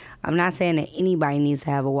 I'm not saying that anybody needs to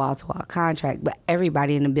have a wall-to-wall contract, but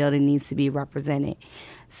everybody in the building needs to be represented.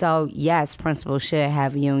 So, yes, principals should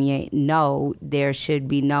have a union. No, there should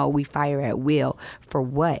be no, we fire at will. For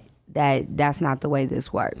what? That's not the way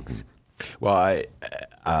this works. Well,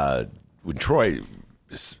 when Troy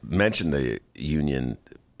mentioned the union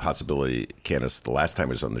possibility, Candis, the last time I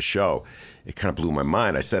was on the show, it kind of blew my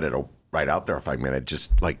mind. I said it right out there. If I mean, I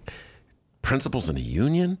just like principals in a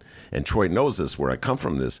union, and Troy knows this. Where I come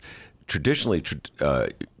from, this traditionally,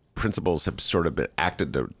 principals have sort of been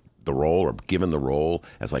acted the role or given the role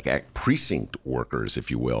as like precinct workers,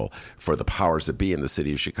 if you will, for the powers that be in the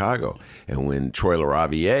city of Chicago. And when Troy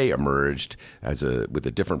LaRaviere emerged with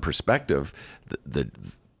a different perspective,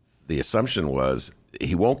 the assumption was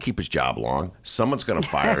he won't keep his job long. Someone's going to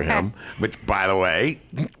fire him, which, by the way,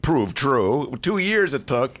 proved true. 2 years it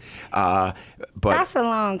took. But that's a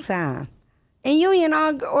long time. And union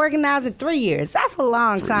organized in 3 years. That's a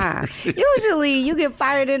long time. Usually you get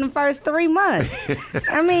fired in the first 3 months.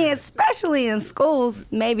 I mean, especially in schools.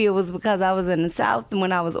 Maybe it was because I was in the South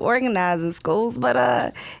when I was organizing schools.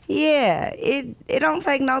 But, yeah, it don't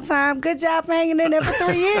take no time. Good job hanging in there for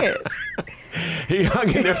 3 years. He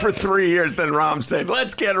hung in there for 3 years, then Rom said,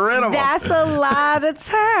 let's get rid of him. That's a lot of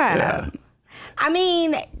time. Yeah. I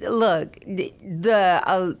mean, look,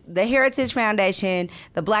 the Heritage Foundation,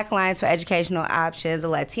 the Black Alliance for Educational Options, the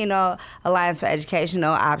Latino Alliance for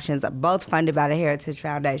Educational Options, are both funded by the Heritage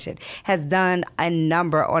Foundation, has done a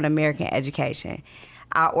number on American education.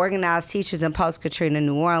 I organized teachers in post-Katrina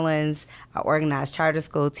New Orleans. I organized charter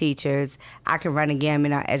school teachers. I can run a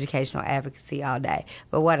gamut on educational advocacy all day.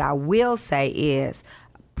 But what I will say is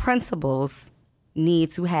principals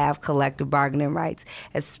need to have collective bargaining rights,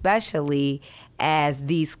 especially as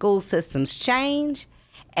these school systems change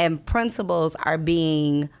and principals are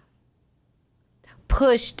being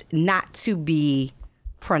pushed not to be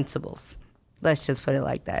principals. Let's just put it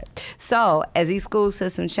like that. So as these school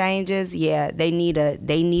system changes, yeah, they need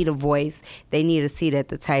a voice, they need a seat at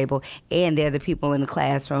the table, and they're the people in the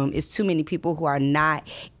classroom. It's too many people who are not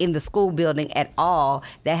in the school building at all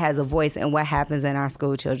that has a voice in what happens in our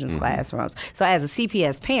school children's classrooms. So as a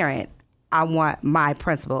CPS parent, I want my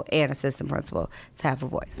principal and assistant principal to have a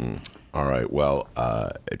voice. All right. Well,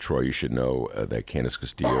 Troy, you should know that Candis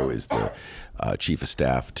Castillo is the chief of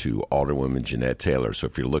staff to Alderwoman Jeanette Taylor. So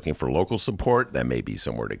if you're looking for local support, that may be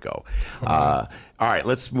somewhere to go. All right.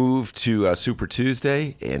 Let's move to Super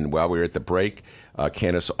Tuesday. And while we were at the break,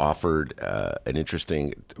 Candis offered an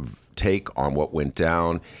interesting take on what went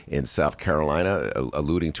down in South Carolina,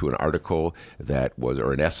 alluding to an article that was,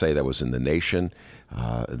 or an essay that was in The Nation.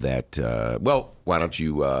 Well, why don't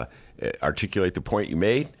you articulate the point you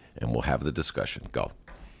made, and we'll have the discussion. Go.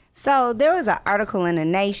 So there was an article in The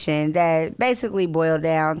Nation that basically boiled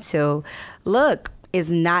down to, look, it's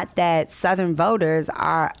not that Southern black voters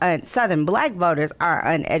are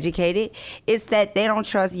uneducated. It's that they don't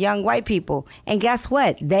trust young white people. And guess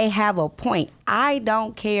what? They have a point. I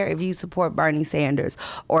don't care if you support Bernie Sanders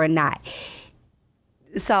or not.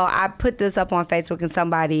 So I put this up on Facebook and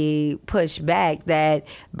somebody pushed back that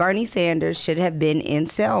Bernie Sanders should have been in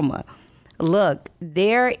Selma. Look,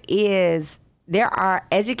 there are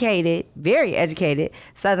educated, very educated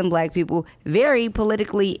Southern black people, very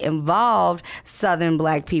politically involved Southern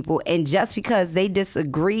black people. And just because they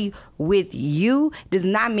disagree with you does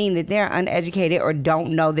not mean that they're uneducated or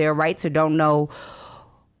don't know their rights or don't know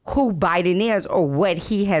who Biden is or what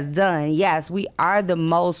he has done. Yes, we are the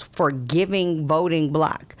most forgiving voting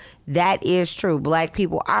bloc. That is true. Black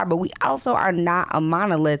people are, but we also are not a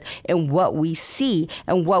monolith in what we see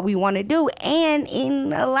and what we want to do. And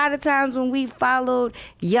in a lot of times when we followed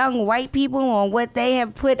young white people on what they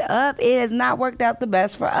have put up, it has not worked out the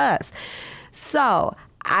best for us. So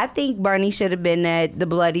I think Bernie should have been at the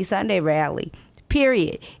Bloody Sunday rally.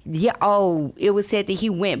 Period. Yeah. Oh, it was said that he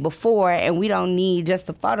went before and we don't need just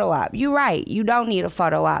a photo op. You're right. You don't need a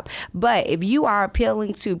photo op. But if you are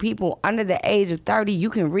appealing to people under the age of 30, you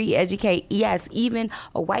can re-educate. Yes, even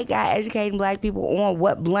a white guy educating black people on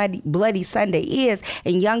what Bloody Sunday is.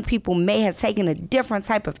 And young people may have taken a different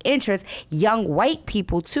type of interest. Young white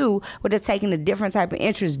people, too, would have taken a different type of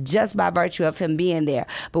interest just by virtue of him being there.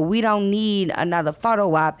 But we don't need another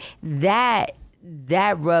photo op. That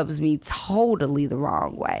rubs me totally the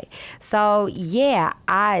wrong way. So yeah,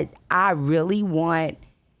 I really want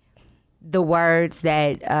the words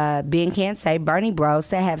that Ben can't say, Bernie Bros,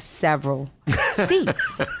 to have several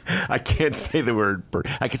seats. I can't say the word Bernie.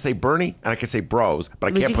 I can say Bernie and I can say Bros, but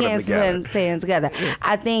I can't put them together. Say them together.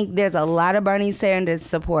 I think there's a lot of Bernie Sanders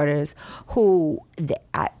supporters who they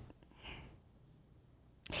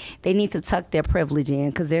need to tuck their privilege in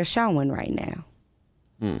because they're showing right now.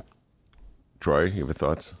 Troy, you have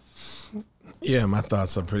thoughts? Yeah, my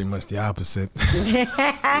thoughts are pretty much the opposite.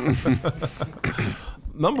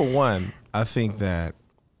 Number one, I think that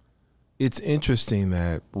it's interesting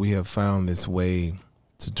that we have found this way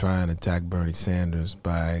to try and attack Bernie Sanders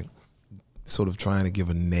by sort of trying to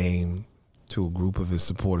give a name to a group of his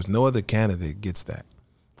supporters. No other candidate gets that.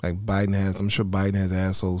 Like Biden has, I'm sure Biden has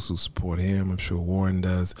assholes who support him. I'm sure Warren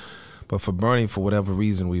does. But for Bernie, for whatever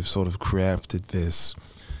reason, we've sort of crafted this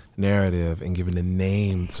narrative and given a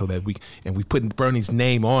name so that we put Bernie's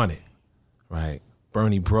name on it, right?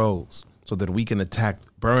 Bernie Bros, so that we can attack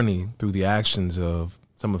Bernie through the actions of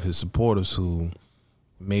some of his supporters who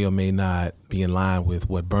may or may not be in line with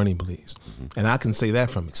what Bernie believes. Mm-hmm. And I can say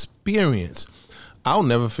that from experience. I'll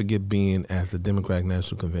never forget being at the Democratic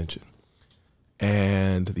National Convention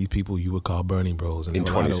and these people you would call Bernie Bros. And in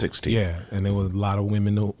 2016. And there were a lot of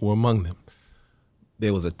women who were among them.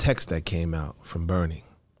 There was a text that came out from Bernie.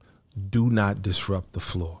 Do not disrupt the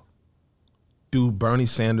floor. Bernie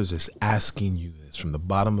Sanders is asking you this from the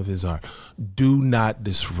bottom of his heart. Do not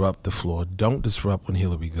disrupt the floor. Don't disrupt when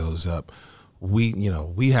Hillary goes up.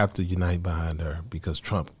 We have to unite behind her because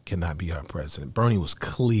Trump cannot be our president. Bernie was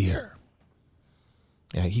clear.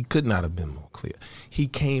 Yeah, he could not have been more clear. He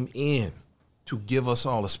came in to give us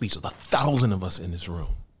all a speech, 1,000 of us in this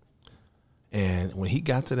room. And when he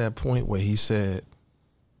got to that point where he said,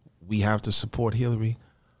 we have to support Hillary,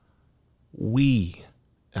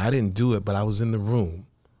 I didn't do it, but I was in the room.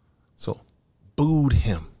 So booed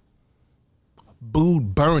him,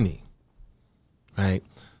 booed Bernie, right?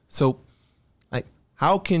 So like,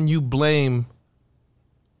 how can you blame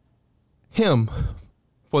him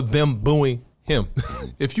for them booing him?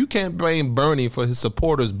 If you can't blame Bernie for his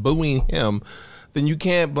supporters booing him, then you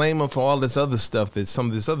can't blame him for all this other stuff, some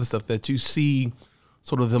of this other stuff that you see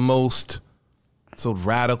sort of the most so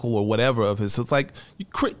radical or whatever of his. So it's like, you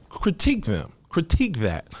critique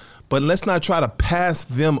that, but let's not try to pass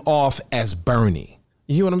them off as Bernie.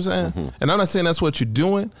 You hear what I'm saying? Mm-hmm. And I'm not saying that's what you're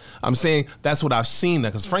doing. I'm saying that's what I've seen,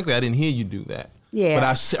 because frankly, I didn't hear you do that. Yeah. But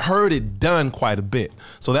I heard it done quite a bit.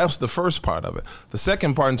 So that's the first part of it. The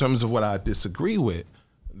second part, in terms of what I disagree with,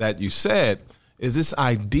 that you said is this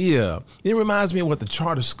idea. It reminds me of what the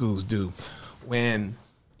charter schools do when,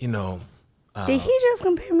 you know. Did he just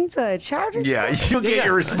compare me to a charter school? Yeah, you get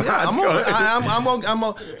your response.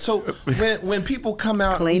 So when people come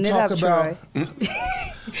out Clean and it talk up, about,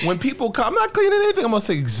 when people come, I'm not cleaning anything. I'm gonna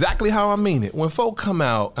say exactly how I mean it. When folk come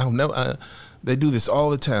out, they do this all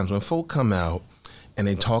the time. When folk come out and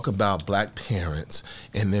they talk about black parents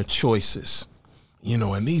and their choices. You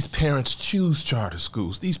know, and these parents choose charter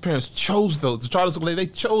schools. These parents chose the charter schools. They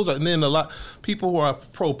chose it. And then a lot people who are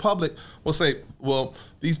pro-public will say, well,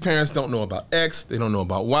 these parents don't know about X. They don't know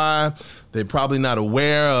about Y. They're probably not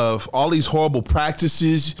aware of all these horrible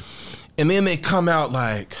practices. And then they come out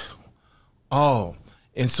like, oh,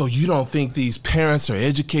 and so you don't think these parents are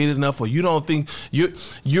educated enough, or you don't think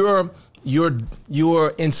you're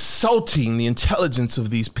insulting the intelligence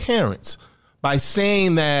of these parents by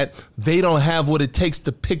saying that they don't have what it takes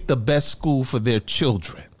to pick the best school for their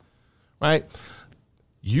children, right?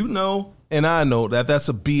 You know, and I know that that's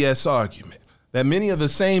a BS argument. That many of the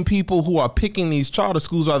same people who are picking these charter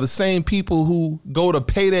schools are the same people who go to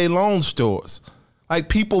payday loan stores. Like,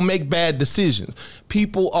 people make bad decisions.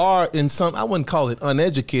 People are I wouldn't call it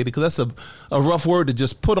uneducated, because that's a rough word to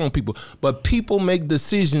just put on people. But people make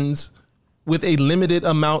decisions with a limited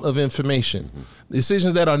amount of information.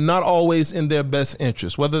 Decisions that are not always in their best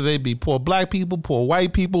interest, whether they be poor black people, poor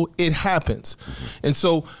white people, it happens. And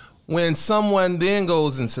so when someone then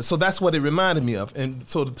goes and says, so that's what it reminded me of. And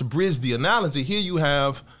so to bridge the analogy, here you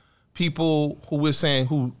have people who we're saying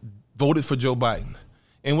who voted for Joe Biden.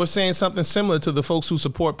 And we're saying something similar to the folks who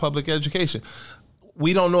support public education.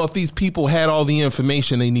 We don't know if these people had all the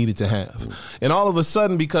information they needed to have. And all of a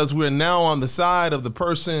sudden, because we're now on the side of the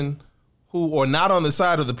person or not on the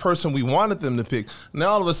side of the person we wanted them to pick, now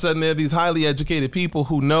all of a sudden there are these highly educated people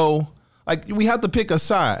who know, like, we have to pick a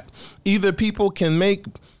side. Either people can make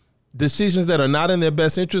decisions that are not in their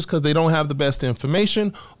best interest because they don't have the best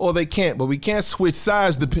information, or they can't. But we can't switch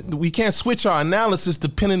sides. We can't switch our analysis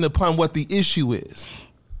depending upon what the issue is.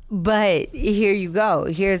 But here you go.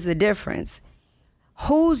 Here's the difference.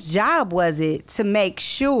 Whose job was it to make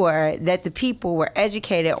sure that the people were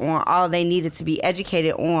educated on all they needed to be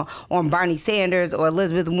educated on Bernie Sanders or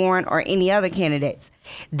Elizabeth Warren or any other candidates?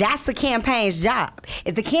 That's the campaign's job.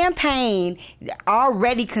 If the campaign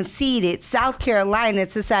already conceded South Carolina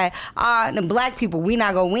to say, the black people, we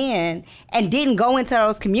not gonna win, and didn't go into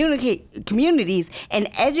those communities and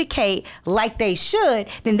educate like they should,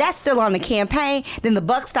 then that's still on the campaign. Then the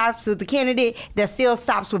buck stops with the candidate that still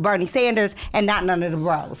stops with Bernie Sanders and not none of the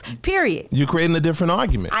bros. Period. You're creating a different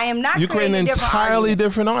argument. I am not You're creating an entirely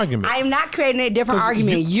different argument. I am not creating a different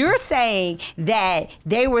argument. You're saying that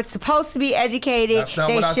they were supposed to be educated.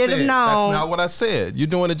 They should have known. That's not what I said. You're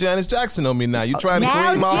doing a Janice Jackson on me now. You're trying to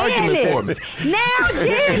create my argument for me. Now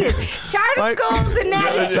Janice. Charter schools and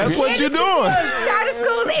now that's what you're doing. Charter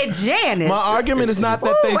schools and Janice. My argument is not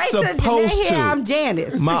that they're supposed to. I'm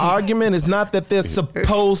Janice. My argument is not that they're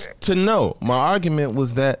supposed to know. My argument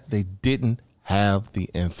was that they didn't have the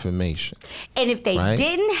information. And if they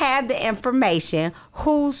didn't have the information,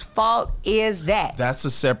 whose fault is that? That's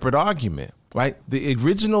a separate argument, right? The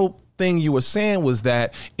original thing you were saying was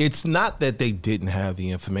that it's not that they didn't have the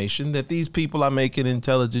information, that these people are making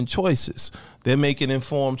intelligent choices. They're making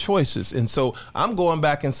informed choices. And so I'm going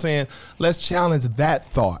back and saying, let's challenge that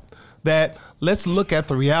thought. That let's look at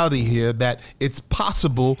the reality here that it's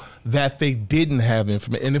possible that they didn't have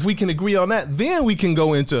information. And if we can agree on that, then we can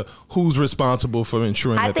go into who's responsible for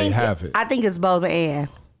ensuring that they have it. I think it's both and.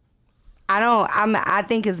 I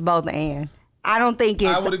think it's both and. I don't think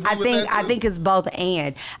it's. I think it's both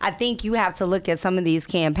and. I think you have to look at some of these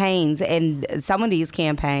campaigns, and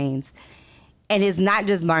and it's not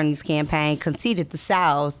just Bernie's campaign, conceded the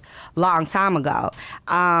South long time ago.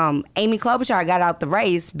 Amy Klobuchar got out the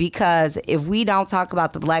race because if we don't talk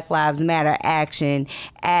about the Black Lives Matter action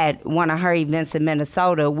at one of her events in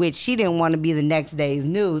Minnesota, which she didn't want to be the next day's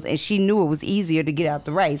news, and she knew it was easier to get out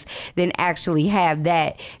the race than actually have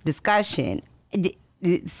that discussion.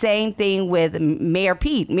 Same thing with Mayor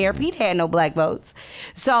Pete. Mayor Pete had no black votes.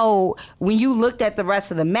 So when you looked at the rest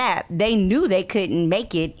of the map, they knew they couldn't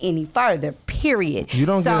make it any further, period. You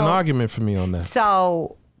don't get an argument from me on that.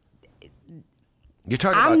 So you're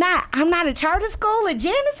talking I'm not a charter school at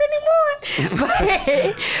Janice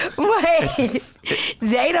anymore. but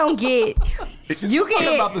they don't get. You get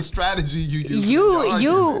talking about the strategy you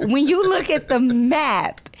use. When you look at the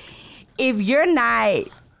map, if you're not.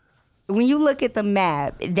 When you look at the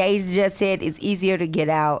map, they just said it's easier to get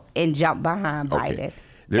out and jump behind Biden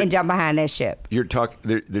and jump behind that ship. You're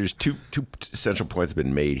talking. There's two essential points have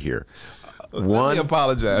been made here. Let me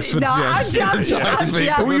apologize for No, I'm joking.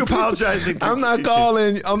 Who are you apologizing to? I'm not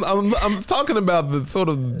calling. I'm talking about the sort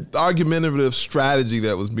of argumentative strategy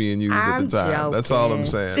that was being used at the time. Joking. That's all I'm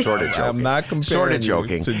saying. Sort of joking. I'm not comparing sort of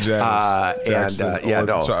joking you to Jackson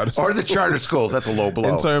or the charter schools. That's a low blow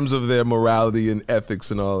in terms of their morality and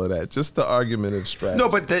ethics and all of that. Just the argumentative strategy. No,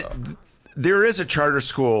 but there is a charter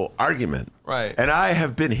school argument, right? And I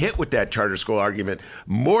have been hit with that charter school argument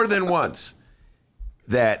more than once.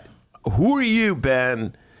 That who are you,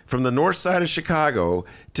 Ben, from the north side of Chicago,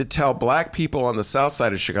 to tell black people on the south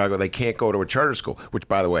side of Chicago they can't go to a charter school? Which,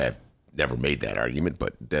 by the way, I've never made that argument,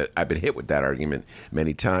 but I've been hit with that argument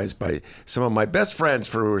many times by some of my best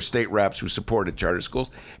friends who are state reps who supported charter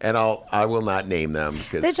schools, and I will not name them.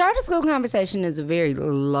 The charter school conversation is a very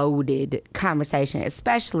loaded conversation,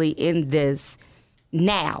 especially in this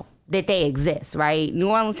now that they exist, right? New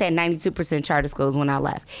Orleans had 92% charter schools when I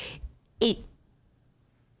left.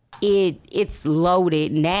 It's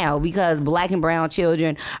loaded now because black and brown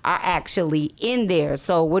children are actually in there.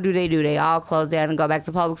 So what do? They all close down and go back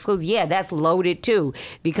to public schools? Yeah, that's loaded too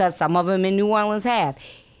because some of them in New Orleans have.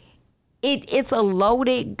 It's a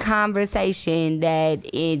loaded conversation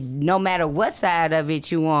that no matter what side of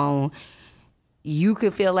it you on, you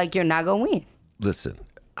could feel like you're not going to win. Listen,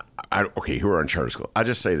 okay, who are on charter school? I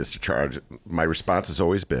just say this to charge. My response has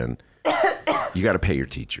always been, you got to pay your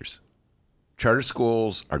teachers. Charter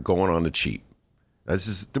schools are going on the cheap.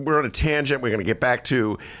 We're on a tangent. We're going to get back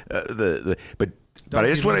to but I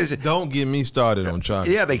just want to say, don't get me started on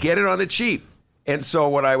charter. Yeah, they get it on the cheap. And so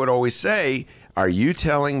what I would always say, are you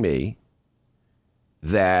telling me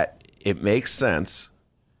that it makes sense,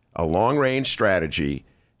 a long-range strategy,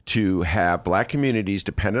 to have black communities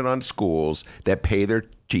dependent on schools that pay their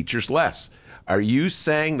teachers less? Are you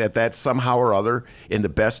saying that that's somehow or other in the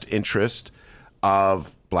best interest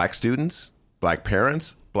of black students, black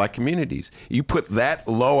parents, black communities? You put that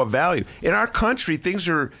low a value. In our country,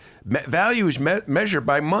 value is measured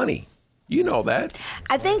by money. You know that.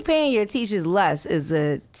 I think paying your teachers less is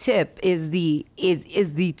the tip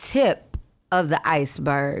of the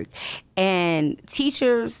iceberg. And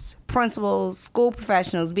teachers, principals, school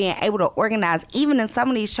professionals being able to organize, even in some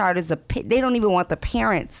of these charters, they don't even want the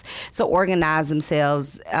parents to organize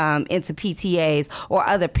themselves into PTAs or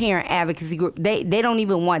other parent advocacy groups. They don't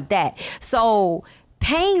even want that. So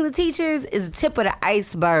paying the teachers is the tip of the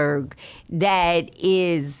iceberg that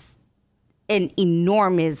is an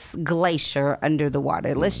enormous glacier under the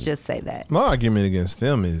water. Let's just say that. My argument against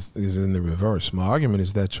them is in the reverse. My argument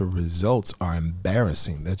is that your results are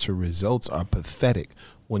embarrassing, that your results are pathetic.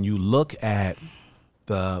 When you look at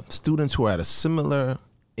the students who are at a similar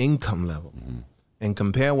income level and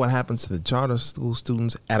compare what happens to the charter school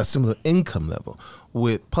students at a similar income level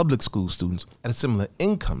with public school students at a similar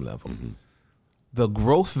income level, the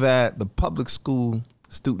growth that the public school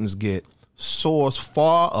students get soars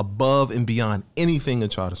far above and beyond anything a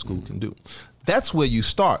charter school can do. That's where you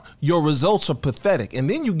start. Your results are pathetic. And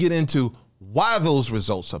then you get into why those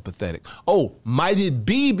results are pathetic. Oh, might it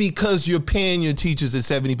be because you're paying your teachers at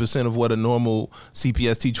 70% of what a normal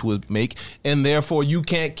CPS teacher would make, and therefore you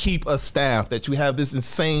can't keep a staff, that you have this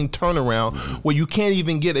insane turnaround where you can't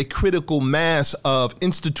even get a critical mass of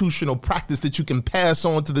institutional practice that you can pass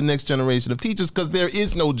on to the next generation of teachers, because there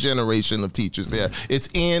is no generation of teachers there. It's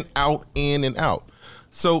in, out, in, and out.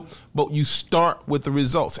 So, but you start with the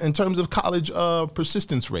results. In terms of college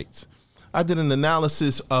persistence rates, I did an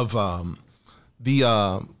analysis of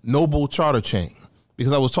the Noble charter chain,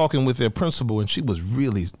 because I was talking with their principal and she was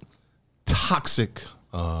really toxic.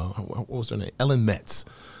 What was her name? Ellen Metz.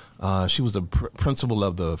 She was the principal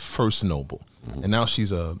of the first Noble, and now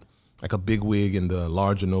she's like a bigwig in the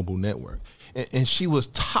larger Noble network. And she was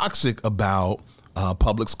toxic about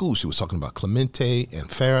public schools. She was talking about Clemente and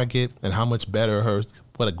Farragut and how much better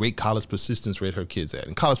what a great college persistence rate her kids had.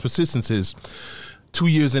 And college persistence is 2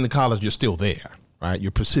 years into college, you're still there, right? You're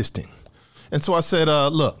persisting. And so I said,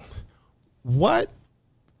 look, what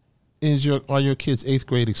are your kids' 8th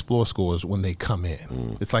grade Explore scores when they come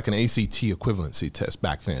in? It's like an ACT equivalency test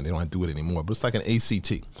back then. They don't do it anymore, but it's like an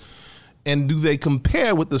ACT. And do they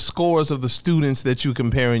compare with the scores of the students that you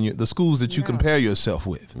the schools that you compare yourself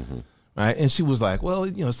with? Right? And she was like, well,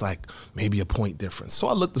 it's like maybe a point difference. So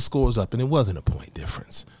I looked the scores up, and it wasn't a point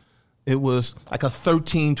difference. It was like a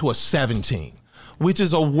 13 to a 17. Which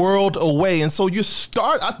is a world away. And so you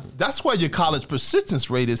start, that's why your college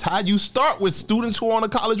persistence rate is high. You start with students who are on a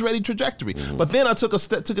college-ready trajectory. But then I took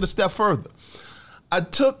it a step further. I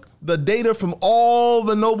took the data from all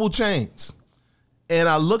the Noble chains, and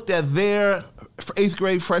I looked at their 8th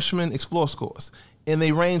grade freshman Explore scores, and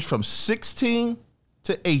they range from 16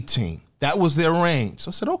 to 18. That was their range. So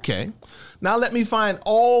I said, okay. Now let me find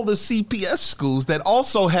all the CPS schools that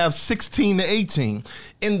also have 16 to 18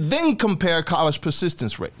 and then compare college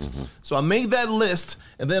persistence rates. So I made that list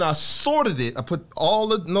and then I sorted it. I put all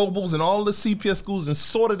the Nobles and all the CPS schools and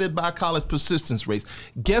sorted it by college persistence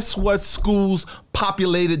rates. Guess what schools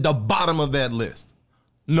populated the bottom of that list?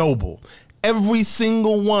 Noble. Every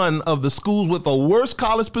single one of the schools with the worst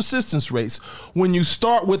college persistence rates, when you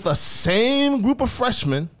start with the same group of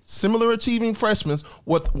freshmen, similar achieving freshmen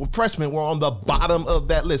were on the bottom of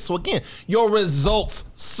that list. So again, your results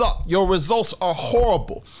suck. Your results are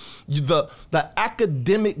horrible. The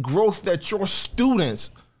academic growth that your students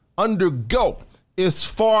undergo is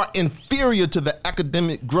far inferior to the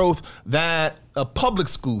academic growth that a public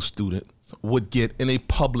school student would get in a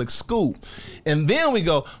public school. And then we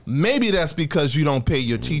go, maybe that's because you don't pay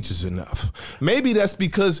your teachers enough. Maybe that's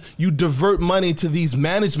because you divert money to these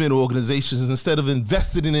management organizations instead of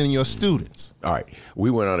investing in your students. All right. We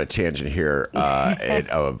went on a tangent here on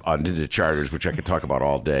Ninja Charters, which I could talk about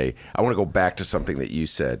all day. I want to go back to something that you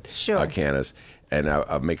said, Candis, and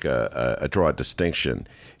I'll make draw a distinction.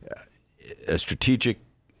 A strategic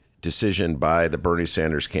decision by the Bernie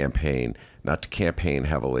Sanders campaign not to campaign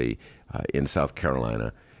heavily in South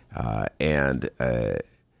Carolina. And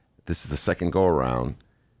this is the second go-around,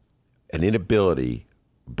 an inability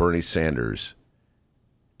of Bernie Sanders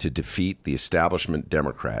to defeat the establishment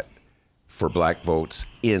Democrat for black votes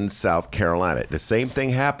in South Carolina. The same thing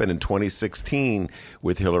happened in 2016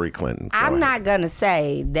 with Hillary Clinton. I'm not going to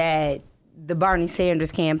say that the Bernie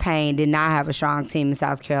Sanders campaign did not have a strong team in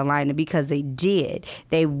South Carolina, because they did.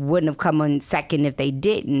 They wouldn't have come in second if they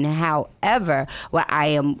didn't. However, what I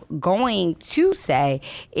am going to say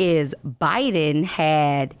is Biden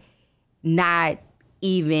had not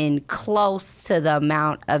even close to the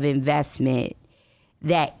amount of investment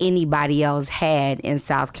that anybody else had in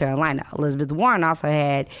South Carolina. Elizabeth Warren also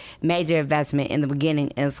had major investment in the beginning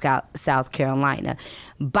in South Carolina.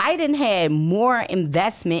 Biden had more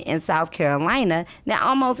investment in South Carolina than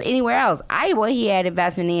almost anywhere else. Iowa, he had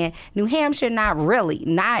investment in. New Hampshire, not really.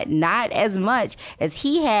 Not as much as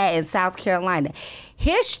he had in South Carolina.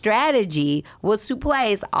 His strategy was to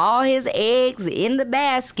place all his eggs in the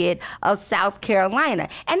basket of South Carolina.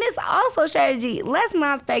 And it's also strategy, let's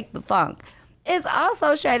not fake the funk. It's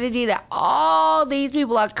also strategy that all these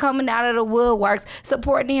people are coming out of the woodworks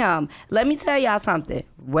supporting him. Let me tell y'all something,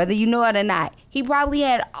 whether you know it or not. He probably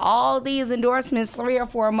had all these endorsements 3 or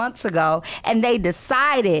 4 months ago, and they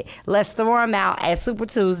decided, let's throw them out at Super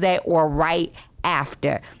Tuesday or right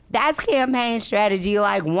after. That's campaign strategy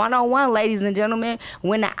like 101, ladies and gentlemen.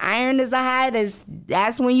 When the iron is the hottest,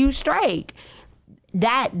 that's when you strike.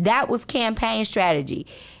 That was campaign strategy.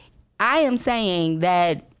 I am saying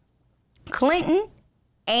that Clinton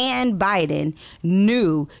and Biden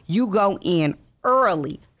knew you go in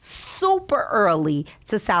early, super early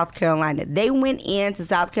to South Carolina. They went into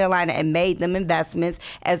South Carolina and made them investments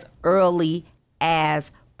as early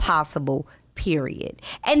as possible, period.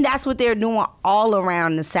 And that's what they're doing all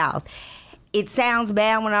around the South. It sounds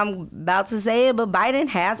bad when I'm about to say it, but Biden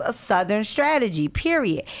has a Southern strategy,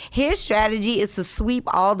 period. His strategy is to sweep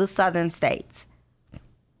all the Southern states.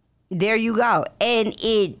 There you go. And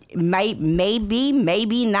it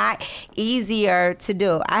maybe not easier to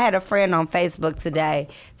do. I had a friend on Facebook today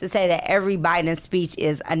to say that every Biden speech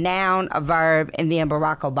is a noun, a verb, and then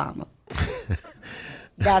Barack Obama.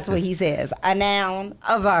 That's what he says. A noun,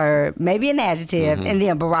 a verb, maybe an adjective, and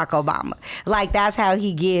then Barack Obama. Like, that's how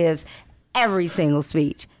he gives every single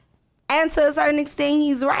speech. And to a certain extent,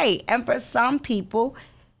 he's right. And for some people,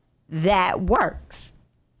 that works.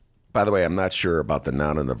 By the way, I'm not sure about the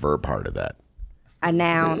noun and the verb part of that. A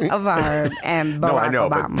noun, a verb, and Barack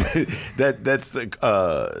Obama. But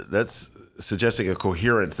that's suggesting a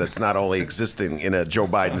coherence that's not only existing in a Joe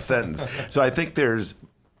Biden sentence. So I think there's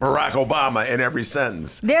Barack Obama in every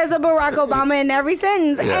sentence. There's a Barack Obama in every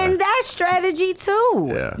sentence, and that's strategy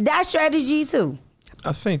too. Yeah. That's strategy too.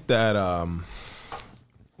 I think that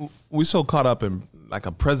we're so caught up in like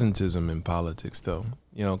a presentism in politics, though.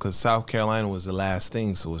 You know, because South Carolina was the last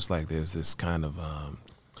thing, so it's like there's this kind of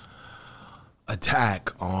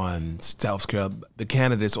attack on South Carolina, the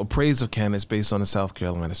candidates, or praise of candidates based on the South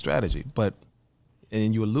Carolina strategy. But,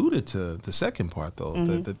 and you alluded to the second part, though,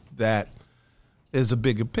 that is a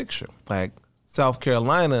bigger picture. Like, South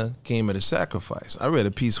Carolina came at a sacrifice. I read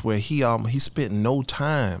a piece where he spent no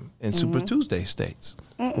time in Super Tuesday states,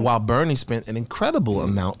 while Bernie spent an incredible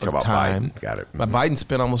amount of time. Biden. Got it. Biden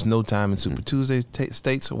spent almost no time in Super Tuesday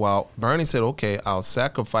states, while Bernie said, okay, I'll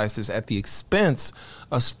sacrifice this at the expense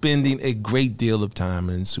of spending a great deal of time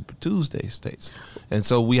in Super Tuesday states. And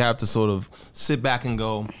so we have to sort of sit back and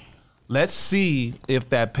go, let's see if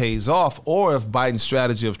that pays off, or if Biden's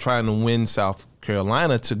strategy of trying to win South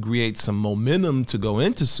Carolina to create some momentum to go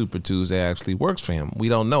into Super Tuesday actually works for him. We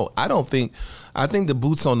don't know. I think the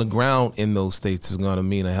boots on the ground in those states is going to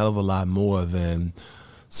mean a hell of a lot more than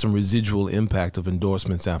some residual impact of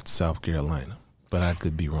endorsements after South Carolina. But I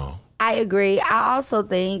could be wrong. I agree. I also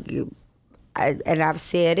think, and I've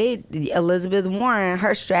said it, Elizabeth Warren,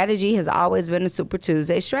 her strategy has always been a Super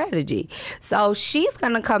Tuesday strategy. So she's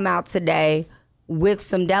going to come out today with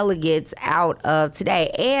some delegates out of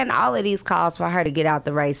today. And all of these calls for her to get out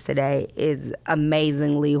the race today is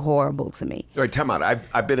amazingly horrible to me. All right, time out.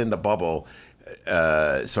 I've been in the bubble,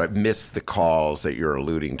 so I've missed the calls that you're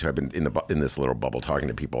alluding to. I've been in this little bubble talking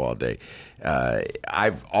to people all day.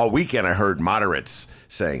 All weekend I heard moderates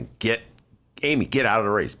saying, Amy, get out of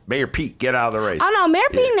the race. Mayor Pete, get out of the race. Oh, no, Mayor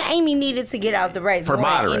Pete and Amy needed to get out of the race for more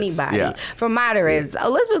moderates, than anybody. Yeah. For moderates. Yeah.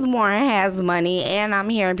 Elizabeth Warren has money, and I'm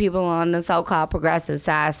hearing people on the so-called progressive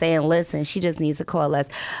side saying, listen, she just needs to coalesce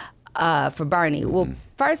for Bernie. Well,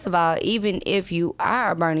 first of all, even if you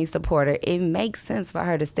are a Bernie supporter, it makes sense for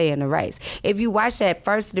her to stay in the race. If you watch that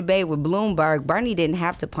first debate with Bloomberg, Bernie didn't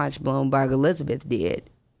have to punch Bloomberg. Elizabeth did.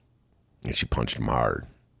 And she punched him hard.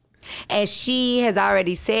 And she has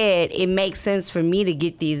already said it makes sense for me to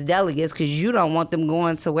get these delegates because you don't want them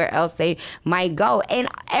going to where else they might go. And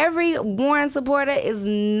every Warren supporter is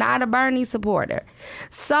not a Bernie supporter.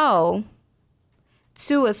 So,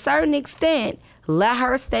 to a certain extent, let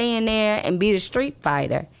her stay in there and be the street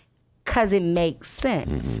fighter because it makes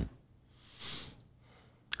sense.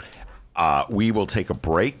 We will take a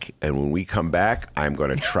break, and when we come back, I'm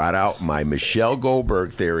going to trot out my Michelle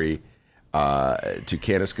Goldberg theory to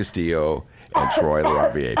Candis Castillo and Troy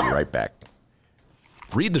LaRaviere. Be right back.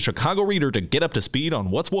 Read the Chicago Reader to get up to speed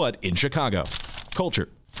on what's what in Chicago. Culture,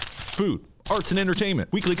 food, arts and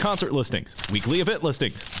entertainment, weekly concert listings, weekly event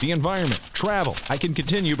listings, the environment, travel. I can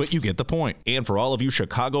continue, but you get the point. And for all of you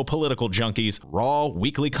Chicago political junkies, raw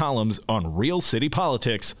weekly columns on real city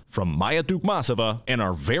politics from Maya Dukmasova and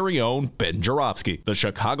our very own Ben Jarofsky. The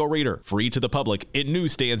Chicago Reader, free to the public in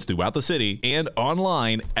newsstands throughout the city and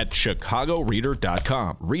online at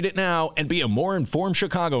chicagoreader.com. Read it now and be a more informed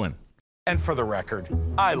Chicagoan. And for the record,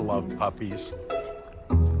 I love puppies.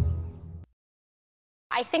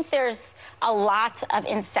 I think there's a lot of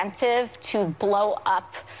incentive to blow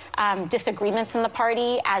up disagreements in the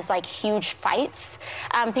party as like huge fights,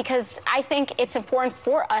 because I think it's important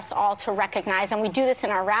for us all to recognize, and we do this in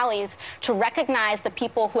our rallies, to recognize the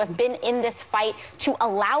people who have been in this fight to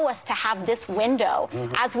allow us to have this window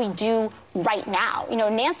as we do right now. You know,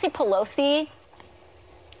 Nancy Pelosi,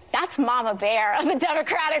 that's Mama Bear of the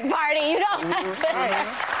Democratic Party. You know, and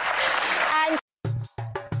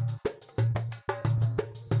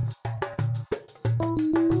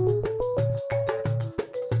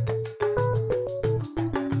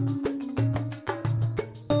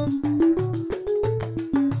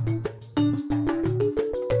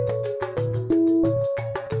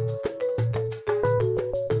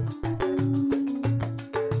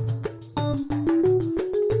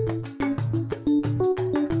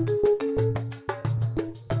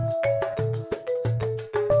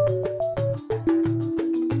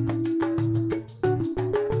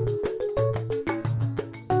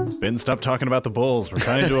Ben, stop talking about the Bulls. We're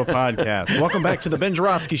trying to do a podcast. Welcome back to the Ben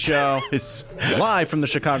Jarofsky Show. It's live from the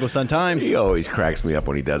Chicago Sun-Times. He always cracks me up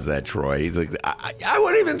when he does that, Troy. He's like, I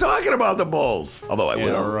wasn't even talking about the Bulls. Although I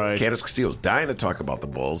will. Right. Candis Castillo's dying to talk about the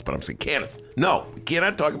Bulls, but I'm saying, Candis, no, we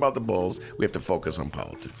cannot talk about the Bulls. We have to focus on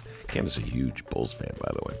politics. Candis is a huge Bulls fan,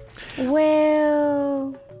 by the way.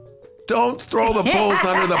 Well, don't throw the Bulls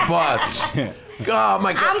under the bus. Oh,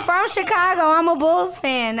 my God. I'm from Chicago. I'm a Bulls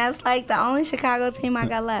fan. That's like the only Chicago team I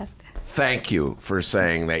got left. Thank you for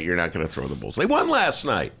saying that you're not going to throw the Bulls. They won last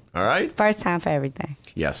night, all right? First time for everything.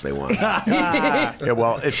 Yes, they won. Yeah,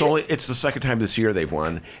 well, it's the second time this year they've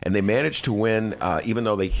won, and they managed to win even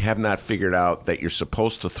though they have not figured out that you're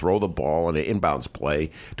supposed to throw the ball in an inbounds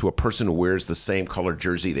play to a person who wears the same color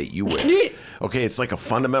jersey that you wear. Okay, it's like a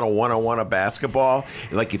fundamental one-on-one of basketball.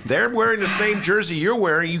 Like if they're wearing the same jersey you're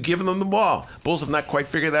wearing, you give them the ball. Bulls have not quite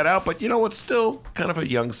figured that out, but you know, it's still kind of a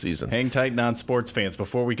young season. Hang tight, non-sports fans.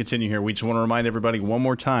 Before we continue here, we just want to remind everybody one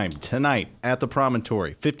more time, tonight at the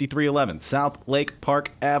Promontory, 5311 South Lake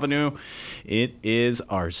Park Avenue. It is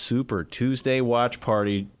our Super Tuesday watch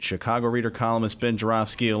party. Chicago Reader columnist Ben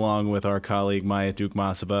Jarofsky along with our colleague Maya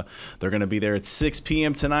Dukmasova. They're going to be there at 6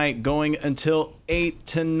 p.m. tonight, going until 8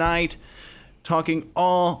 tonight. talking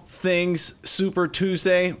all things Super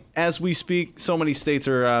Tuesday. As we speak, so many states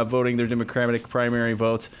are voting their Democratic primary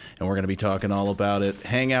votes, and we're going to be talking all about it.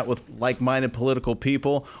 Hang out with like-minded political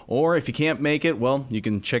people, or if you can't make it, well, you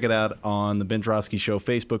can check it out on the Ben Joravsky Show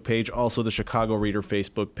Facebook page, also the Chicago Reader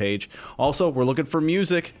Facebook page. Also, we're looking for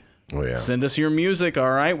music. Oh, yeah. Send us your music,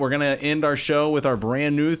 all right? We're going to end our show with our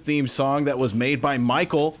brand new theme song that was made by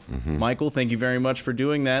Michael. Michael, thank you very much for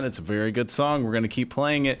doing that. It's a very good song. We're going to keep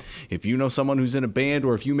playing it. If you know someone who's in a band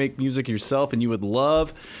or if you make music yourself and you would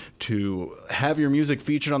love to have your music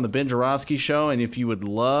featured on the Ben Joravsky Show, and if you would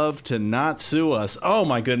love to not sue us, oh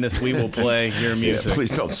my goodness, we will play your music. Yeah,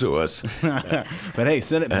 please don't sue us. But hey,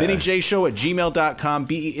 send it BennyJShow@gmail.com,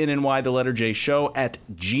 BENNY, the letter J, show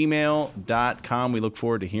 @gmail.com. We look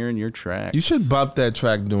forward to hearing your tracks. You should bump that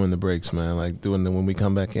track during the breaks, man. Like doing the when we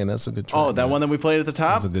come back in. That's a good track. Oh, that one that we played at the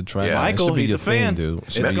top? That's a good track. Yeah. Michael, he's a fan. Dude.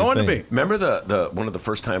 It's going to be. Remember the one of the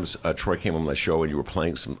first times Troy came on the show and you were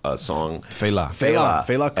playing some song? Fela.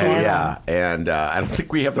 Yeah. And I don't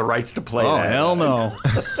think we have the rights to play that. Oh, hell no.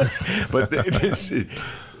 But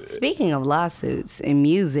Speaking of lawsuits and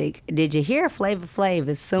music, did you hear Flavor Flav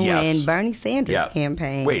is suing Bernie Sanders'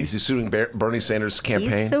 campaign? Wait, is he suing Bernie Sanders'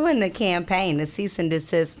 campaign? He's suing the campaign, the cease and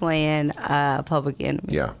desist plan, Public Enemy.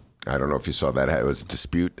 Yeah. I don't know if you saw that. It was a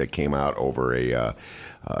dispute that came out over an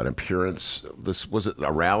appearance. Was it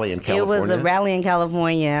a rally in California? It was a rally in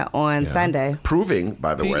California on Sunday. Proving,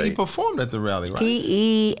 by the way. He performed at the rally, right?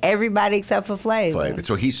 P.E., everybody except for Flav.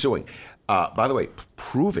 So he's suing. By the way,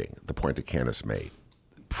 proving the point that Candis made.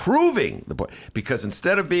 Proving the point. Because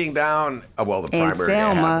instead of being down, the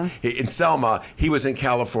primary in Selma, he was in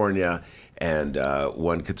California. And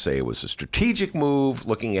one could say it was a strategic move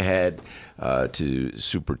looking ahead to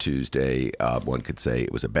Super Tuesday. One could say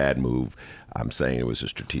it was a bad move. I'm saying it was a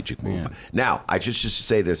strategic move. Yeah. Now, I just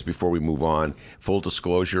say this before we move on. Full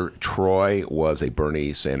disclosure, Troy was a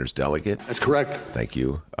Bernie Sanders delegate. That's correct. Thank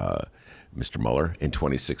you, Mr. Mueller, in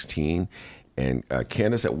 2016. And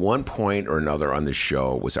Candis, at one point or another on the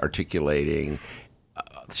show, was articulating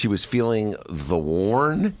she was feeling the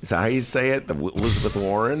Warren. Is that how you say it? The Elizabeth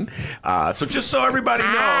Warren. So just so everybody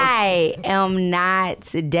knows. I am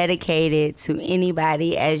not dedicated to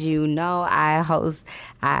anybody. As you know,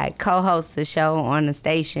 I co-host a show on the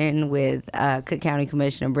station with Cook County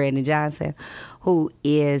Commissioner Brandon Johnson, who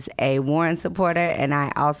is a Warren supporter, and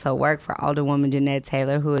I also work for Alderwoman Jeanette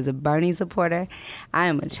Taylor, who is a Bernie supporter. I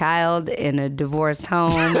am a child in a divorced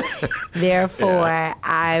home. Therefore,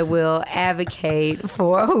 I will advocate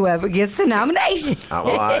for whoever gets the nomination.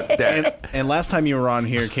 And last time you were on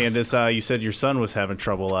here, Candis, you said your son was having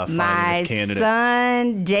trouble finding his candidate. My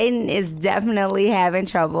son, Jaden, is definitely having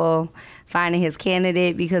trouble finding his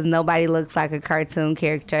candidate because nobody looks like a cartoon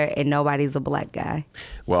character and nobody's a black guy.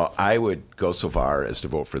 Well, I would go so far as to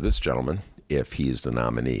vote for this gentleman if he's the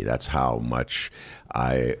nominee. That's how much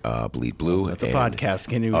I bleed blue. That's a podcast.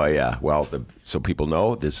 Can you? Oh, yeah. Well, so people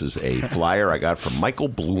know, this is a flyer I got from Michael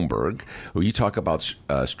Bloomberg, who you talk about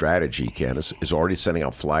strategy, Candis, is already sending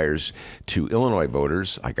out flyers to Illinois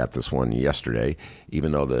voters. I got this one yesterday,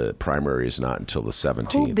 even though the primary is not until the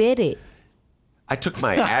 17th. Who bid it? I took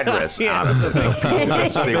my address out of the thing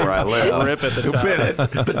to see where I live. Rip at the top. Bit it.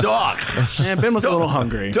 The dog. Yeah, Ben was a little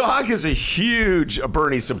hungry. Dog is a huge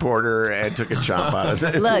Bernie supporter and took a chomp out of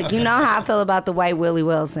it. Look, you know how I feel about the white Willie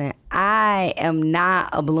Wilson. I am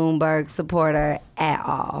not a Bloomberg supporter at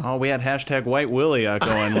all. Oh, we had hashtag White Willie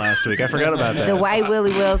going last week. I forgot about that. The white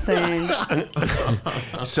Willie Wilson.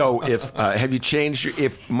 So have you changed,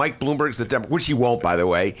 if Mike Bloomberg's the Democrat, which he won't, by the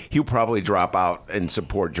way, he'll probably drop out and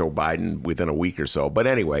support Joe Biden within a week or so. But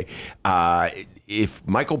anyway, if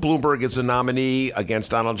Michael Bloomberg is the nominee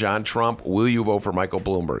against Donald John Trump, will you vote for Michael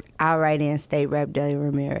Bloomberg? I'll write in State Rep Delia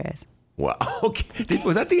Ramirez. Well, okay.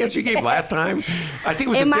 Was that the answer you gave last time? I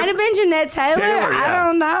think it might have been Jeanette Taylor. I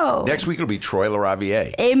don't know. Next week it'll be Troy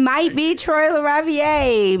LaRaviere. It might be Troy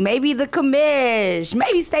LaRaviere. Maybe the commish.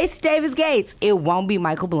 Maybe Stacey Davis Gates. It won't be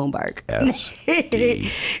Michael Bloomberg.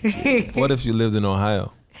 S-D. What if you lived in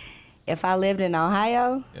Ohio? If I lived in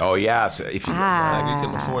Ohio? Oh, yeah. So if you you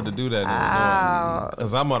couldn't afford to do that.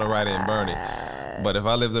 Because I'm on a write-in Bernie. But if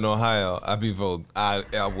I lived in Ohio, I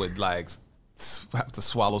would have to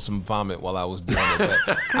swallow some vomit while I was doing it.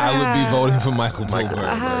 But I would be voting for Michael Bloomberg.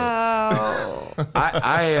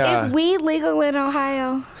 Is weed legal in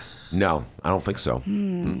Ohio? No, I don't think so.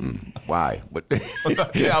 Why? What's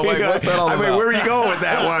that all about? Where are you going with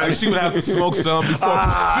that one? She would have to smoke some before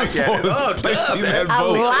placing that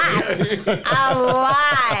vote. A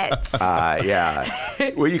lot. Yeah.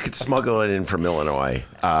 Well, you could smuggle it in from Illinois.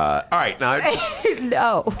 All right, now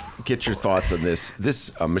no. Get your thoughts on this.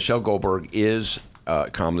 This Michelle Goldberg is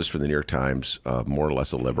columnist for the New York Times, more or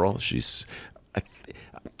less a liberal. She's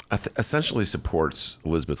essentially supports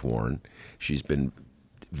Elizabeth Warren. She's been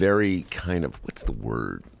very kind of, what's the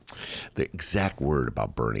word? The exact word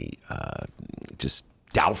about Bernie, just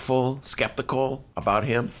doubtful, skeptical about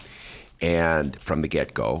him. And from the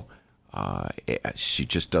get-go, she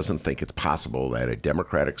just doesn't think it's possible that a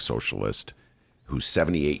Democratic socialist who's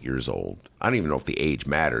 78 years old, I don't even know if the age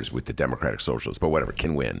matters with the Democratic socialists, but whatever,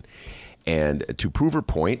 can win. And to prove her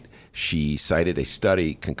point, she cited a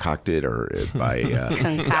study concocted by,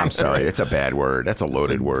 I'm sorry, it's a bad word. That's a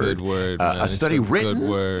loaded word. Good word. A study written,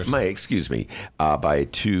 by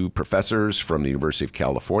two professors from the University of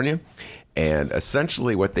California. And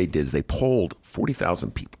essentially what they did is they polled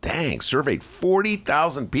 40,000 people. Surveyed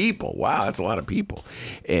 40,000 people. Wow, that's a lot of people.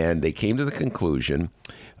 And they came to the conclusion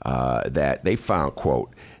that they found,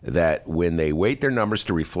 quote, that when they weight their numbers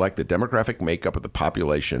to reflect the demographic makeup of the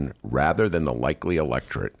population rather than the likely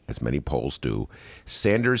electorate, as many polls do,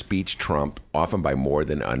 Sanders beats Trump often by more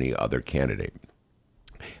than any other candidate.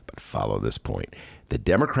 But follow this point. The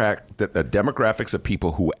demographics of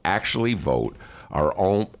people who actually vote are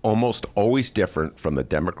almost always different from the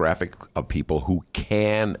demographic of people who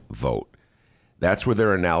can vote. That's where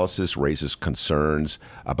their analysis raises concerns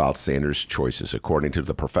about Sanders' choices. According to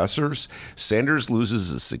the professors, Sanders loses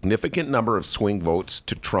a significant number of swing votes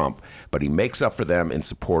to Trump, but he makes up for them in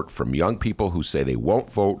support from young people who say they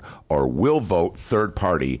won't vote or will vote third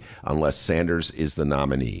party unless Sanders is the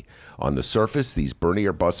nominee. On the surface, these Bernie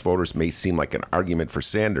or bust voters may seem like an argument for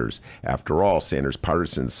Sanders. After all, Sanders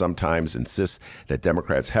partisans sometimes insist that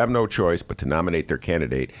Democrats have no choice but to nominate their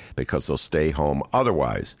candidate because they'll stay home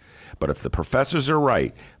otherwise. But if the professors are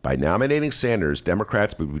right, by nominating Sanders,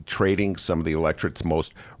 Democrats would be trading some of the electorate's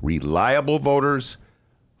most reliable voters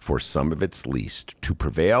for some of its least. To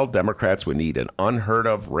prevail, Democrats would need an unheard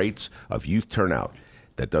of rates of youth turnout.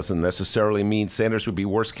 That doesn't necessarily mean Sanders would be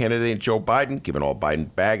worse candidate than Joe Biden, given all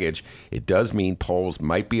Biden baggage. It does mean polls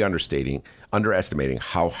might be underestimating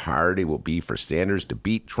how hard it will be for Sanders to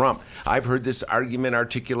beat Trump. I've heard this argument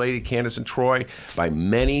articulated, Candis and Troy, by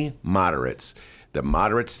many moderates. The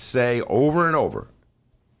moderates say over and over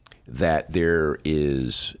that there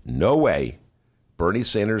is no way Bernie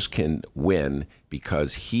Sanders can win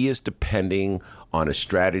because he is depending on a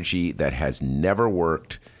strategy that has never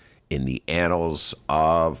worked in the annals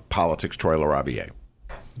of politics. Troy LaRaviere.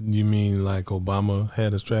 You mean like Obama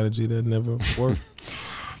had a strategy that never worked?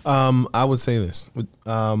 I would say this,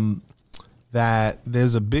 that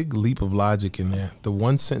there's a big leap of logic in there. The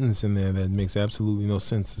one sentence in there that makes absolutely no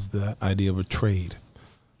sense is the idea of a trade,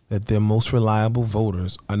 that their most reliable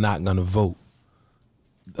voters are not going to vote.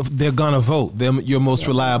 They're going to vote. They're your most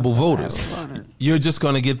reliable voters. You're just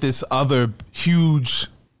going to get this other huge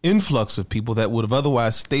influx of people that would have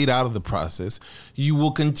otherwise stayed out of the process. You will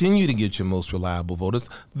continue to get your most reliable voters.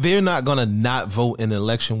 They're not going to not vote in an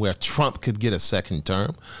election where Trump could get a second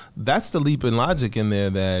term. That's the leap in logic in there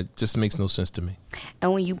that just makes no sense to me.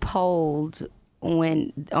 And when you polled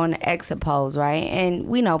on the exit polls, right? And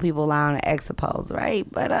we know people lie on the exit polls,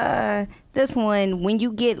 right? But this one, when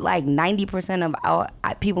you get like 90%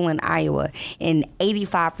 of people in Iowa and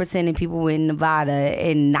 85% of people in Nevada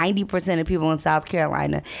and 90% of people in South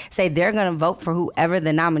Carolina say they're going to vote for whoever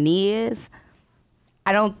the nominee is,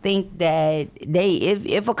 I don't think that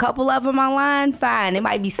if a couple of them are lying, fine. It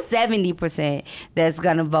might be 70% that's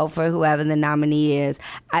going to vote for whoever the nominee is.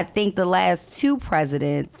 I think the last two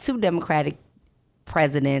Democratic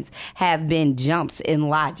presidents have been jumps in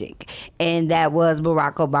logic, and that was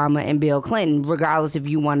Barack Obama and Bill Clinton, regardless if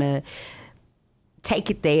you want to take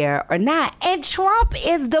it there or not. And Trump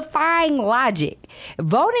is defying logic.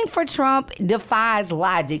 Voting for Trump defies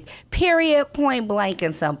logic, period, point blank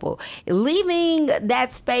and simple. Leaving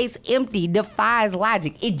that space empty defies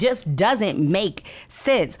logic. It just doesn't make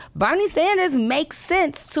sense. Bernie Sanders makes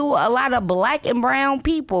sense to a lot of black and brown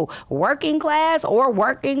people, working class or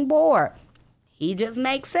working poor. He just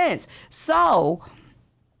makes sense. So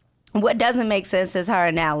what doesn't make sense is her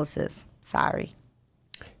analysis. Sorry.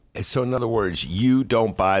 So in other words, you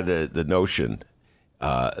don't buy the notion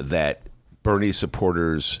that Bernie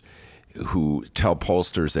supporters who tell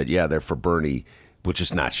pollsters that, yeah, they're for Bernie, will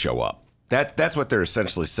just not show up. That's what they're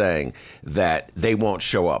essentially saying, that they won't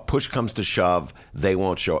show up. Push comes to shove, they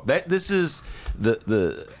won't show up. This is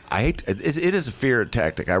it is a fear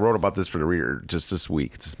tactic. I wrote about this for the Reader just this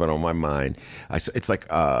week. It's just been on my mind. It's like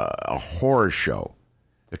a horror show.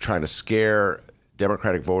 They're trying to scare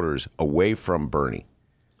Democratic voters away from Bernie.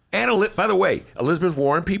 And by the way, Elizabeth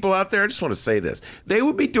Warren people out there, I just want to say this. They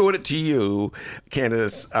would be doing it to you,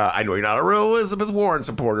 Candis. I know you're not a real Elizabeth Warren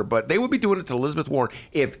supporter, but they would be doing it to Elizabeth Warren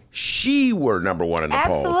if she were number one in the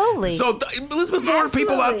poll. Absolutely. So Elizabeth Warren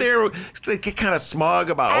people out there, they get kind of smug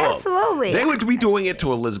about Absolutely. They would be doing it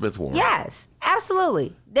to Elizabeth Warren. Yes,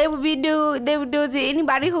 absolutely. They would do it to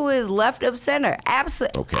anybody who is left of center.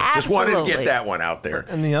 Absolutely. Okay. Just wanted to get that one out there.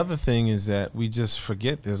 And the other thing is that we just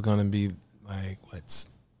forget there's going to be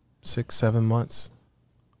 6-7 months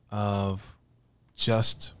of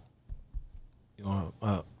just,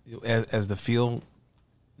 as the field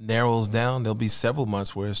narrows down, there'll be several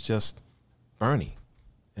months where it's just Bernie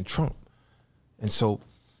and Trump. And so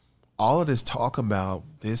all of this talk about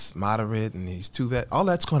this moderate and these two that, all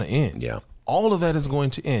that's going to end. Yeah. All of that is going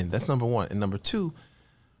to end. That's number one. And number two,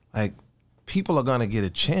 people are going to get a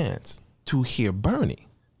chance to hear Bernie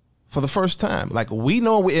for the first time. We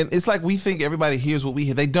know, and it's like we think everybody hears what we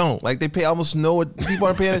hear. They don't. They pay almost no. People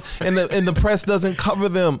aren't paying, and the press doesn't cover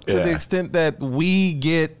them to the extent that we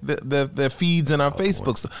get the feeds in our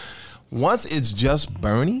Facebook stuff. Once it's just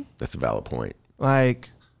Bernie, that's a valid point.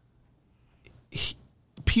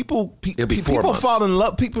 People fall in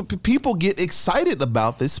love. People get excited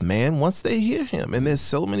about this man once they hear him, and there's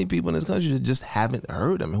so many people in this country that just haven't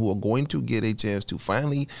heard him who are going to get a chance to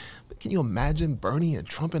finally. Can you imagine Bernie and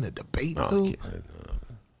Trump in a debate?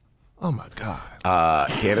 Oh my God!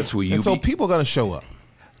 Candis, will you? And so people are going to show up.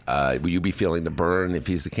 Will you be feeling the burn if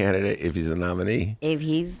he's the candidate? If he's the nominee? If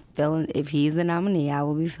he's the nominee, I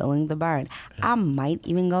will be feeling the burn. I might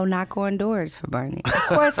even go knock on doors for Bernie.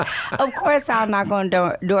 Of course, I'll knock on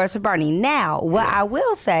doors for Bernie. Now, what I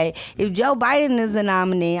will say, if Joe Biden is the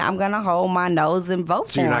nominee, I'm going to hold my nose and vote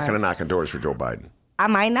for him. So you're not going to knock on doors for Joe Biden? I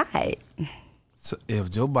might not. So if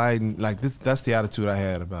Joe Biden, that's the attitude I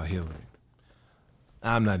had about Hillary.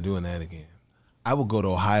 I'm not doing that again. I will go to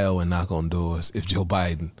Ohio and knock on doors if Joe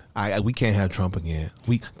Biden. We can't have Trump again.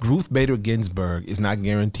 Ruth Bader Ginsburg is not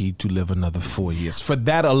guaranteed to live another 4 years. For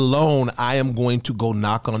that alone, I am going to go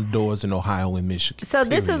knock on doors in Ohio and Michigan. So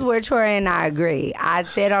this is where Troy and I agree. I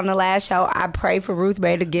said on the last show, I pray for Ruth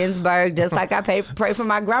Bader Ginsburg just like I pray for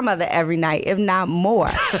my grandmother every night, if not more.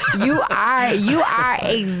 You are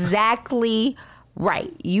exactly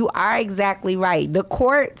right. You are exactly right. The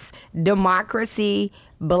courts, democracy,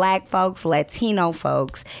 Black folks, Latino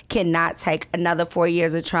folks cannot take another 4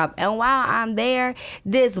 years of Trump. And while I'm there,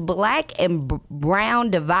 this black and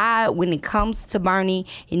brown divide when it comes to Bernie,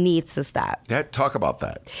 it needs to stop. Talk about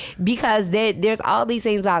that. Because there's all these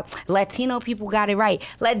things about Latino people got it right.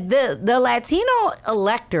 The Latino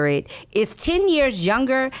electorate is 10 years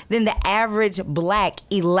younger than the average black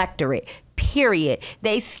electorate. Period.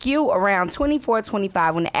 They skew around 24,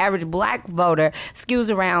 25 when the average black voter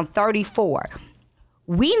skews around 34.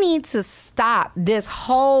 We need to stop this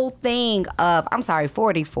whole thing of,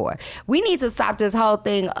 44. We need to stop this whole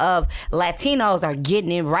thing of Latinos are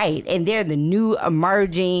getting it right and they're the new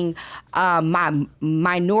emerging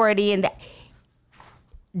minority. And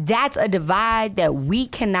that's a divide that we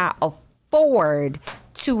cannot afford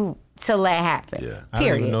to let happen. Yeah. I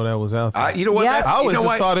didn't even know that was out there. You know what? Yep. I always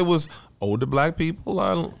just thought it was older black people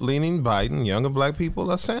are leaning Biden, younger black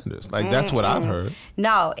people are Sanders. That's what I've heard.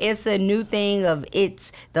 No, it's a new thing of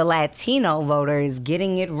the Latino voter is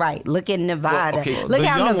getting it right. Look at Nevada. Well, okay. Look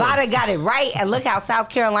how Nevada got it right, and look how South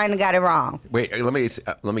Carolina got it wrong. Wait, let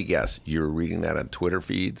me guess. You're reading that on Twitter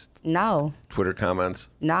feeds? No. Twitter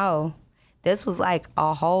comments? No. This was like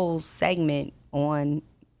a whole segment on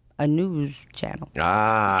a news channel.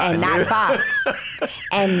 And not Fox.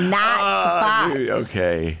 And not Fox.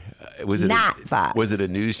 Okay. Was it not Fox. Was it a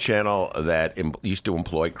news channel that used to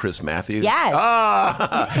employ Chris Matthews? Yes.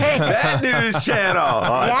 That news channel.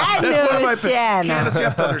 That news channel. Candis, you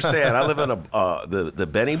have to understand. I live in the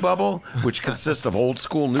Benny bubble, which consists of old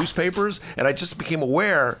school newspapers, and I just became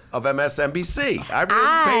aware of MSNBC. I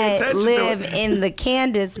really pay attention to it. I live in the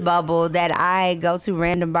Candis bubble that I go to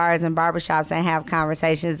random bars and barbershops and have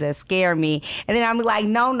conversations that scare me, and then I'm like,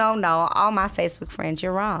 no, all my Facebook friends,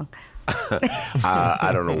 you're wrong. I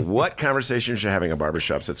don't know what conversations you're having at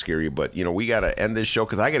barbershops that scare you, but we got to end this show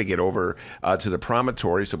because I got to get over to the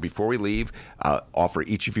promontory. So before we leave, offer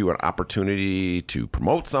each of you an opportunity to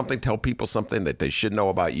promote something, tell people something that they should know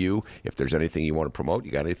about you. If there's anything you want to promote,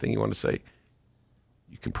 you got anything you want to say?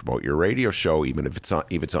 You can promote your radio show, even if it's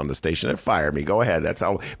on the station that Fire Me. Go ahead. That's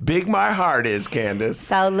how big my heart is, Candis.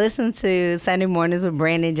 So listen to Sunday Mornings with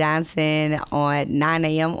Brandon Johnson on 9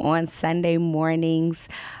 a.m. on Sunday mornings.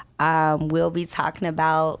 We'll be talking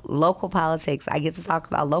about local politics. I get to talk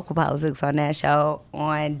about local politics on that show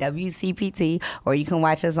on WCPT, or you can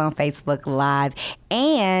watch us on Facebook Live.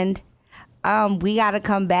 And we got to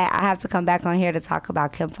come back. I have to come back on here to talk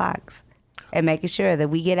about Kim Foxx and making sure that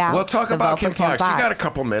we get out. Well, talk to about vote Kim for Kim Foxx. You got a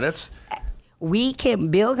couple minutes.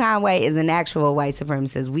 Bill Conway is an actual white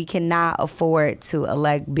supremacist. We cannot afford to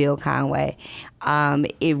elect Bill Conway.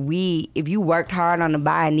 If you worked hard on the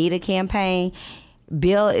Buy Anita campaign,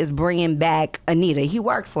 Bill is bringing back Anita. He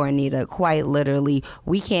worked for Anita, quite literally.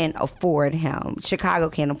 We can't afford him. Chicago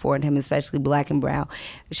can't afford him, especially black and brown.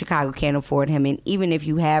 Chicago can't afford him. And even if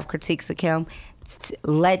you have critiques of him,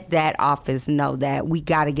 let that office know that we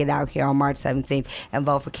got to get out here on March 17th and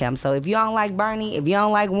vote for Kim. So if you don't like Bernie, if you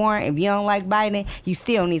don't like Warren, if you don't like Biden, you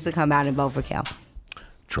still need to come out and vote for Kim.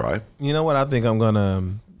 Troy? You know what? I think I'm going to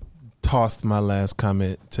toss my last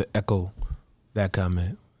comment to echo that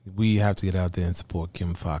comment. We have to get out there and support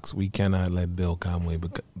Kim Foxx. We cannot let Bill Conway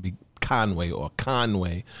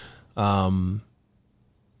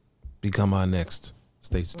become our next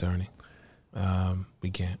state's attorney. We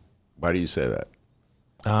can't. Why do you say that?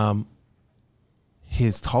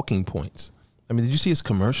 His talking points. I mean, did you see his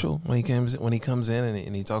commercial when he comes in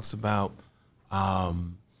and he talks about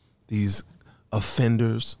these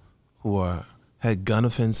offenders who had gun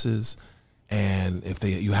offenses, and if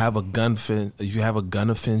you have a gun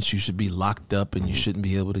offense, you should be locked up and you shouldn't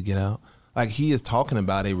be able to get out. Like, he is talking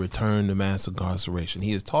about a return to mass incarceration.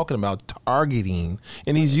 He is talking about targeting,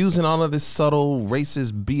 and he's using all of this subtle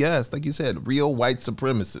racist BS, like you said, real white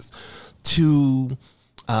supremacists, to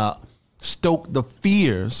stoke the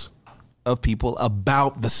fears of people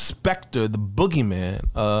about the specter, the boogeyman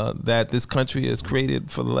that this country has created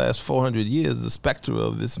for the last 400 years, the specter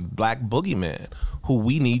of this black boogeyman who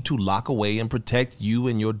we need to lock away and protect you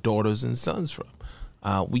and your daughters and sons from.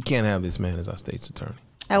 We can't have this man as our state's attorney.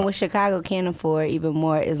 And what Chicago can't afford even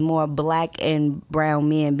more is more black and brown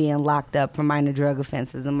men being locked up for minor drug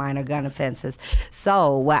offenses and minor gun offenses.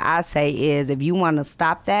 So what I say is, if you want to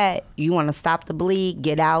stop that, you want to stop the bleed,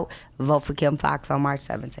 get out, vote for Kim Foxx on March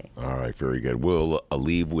 17th. All right, very good. We'll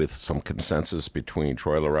leave with some consensus between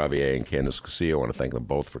Troy LaRaviere and Candis Castillo. I want to thank them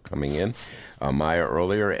both for coming in. Maya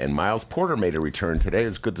earlier, and Miles Porter made a return today.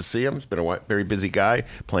 It's good to see him. He's been a very busy guy,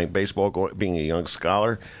 playing baseball, being a young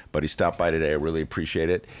scholar, but he stopped by today. I really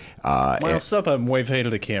appreciate it. Miles, step up and wave hey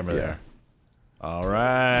to the camera there. All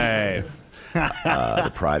right.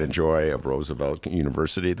 The pride and joy of Roosevelt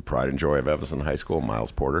University, the pride and joy of Evanston High School,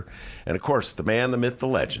 Miles Porter. And, of course, the man, the myth, the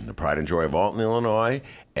legend, the pride and joy of Alton, Illinois.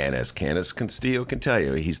 And as Candis Castillo can tell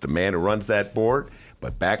you, he's the man who runs that board.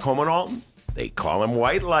 But back home in Alton, they call him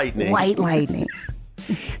White Lightning. White Lightning.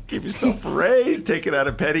 Give yourself a raise. Take it out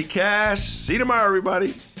of petty cash. See you tomorrow,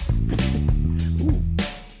 everybody.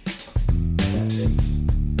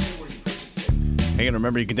 Hey, and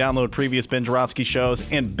remember, you can download previous Ben Joravsky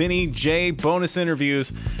shows and Benny J bonus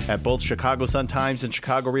interviews at both Chicago Sun-Times and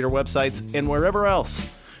Chicago Reader websites and wherever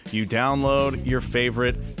else you download your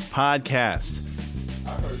favorite podcasts.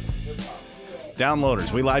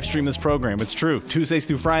 Downloaders, we live stream this program. It's true. Tuesdays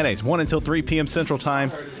through Fridays, 1 until 3 p.m. Central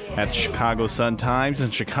Time at the Chicago Sun-Times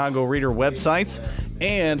and Chicago Reader websites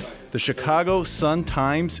and the Chicago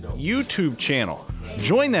Sun-Times YouTube channel.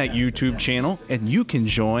 Join that YouTube channel and you can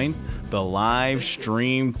join the live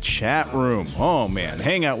stream chat room. Oh, man.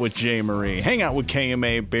 Hang out with Jay Marie. Hang out with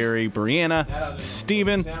KMA, Barry, Brianna,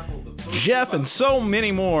 Steven, Jeff, and so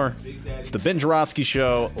many more. It's the Ben Joravsky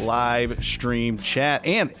Show live stream chat.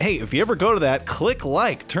 And, hey, if you ever go to that, click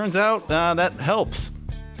like. Turns out that helps.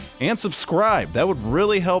 And subscribe. That would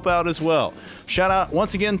really help out as well. Shout out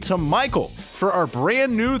once again to Michael for our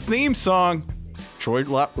brand new theme song. Troy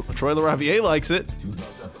LaRaviere likes it.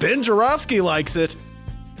 Ben Joravsky likes it.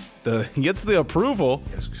 He gets the approval.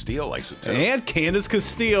 Candis Castillo likes it, too. And Candis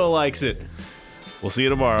Castillo likes it. We'll see you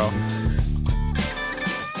tomorrow.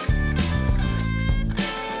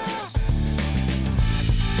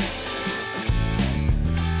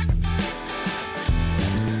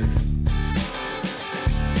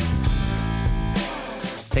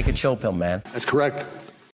 Take a chill pill, man. That's correct.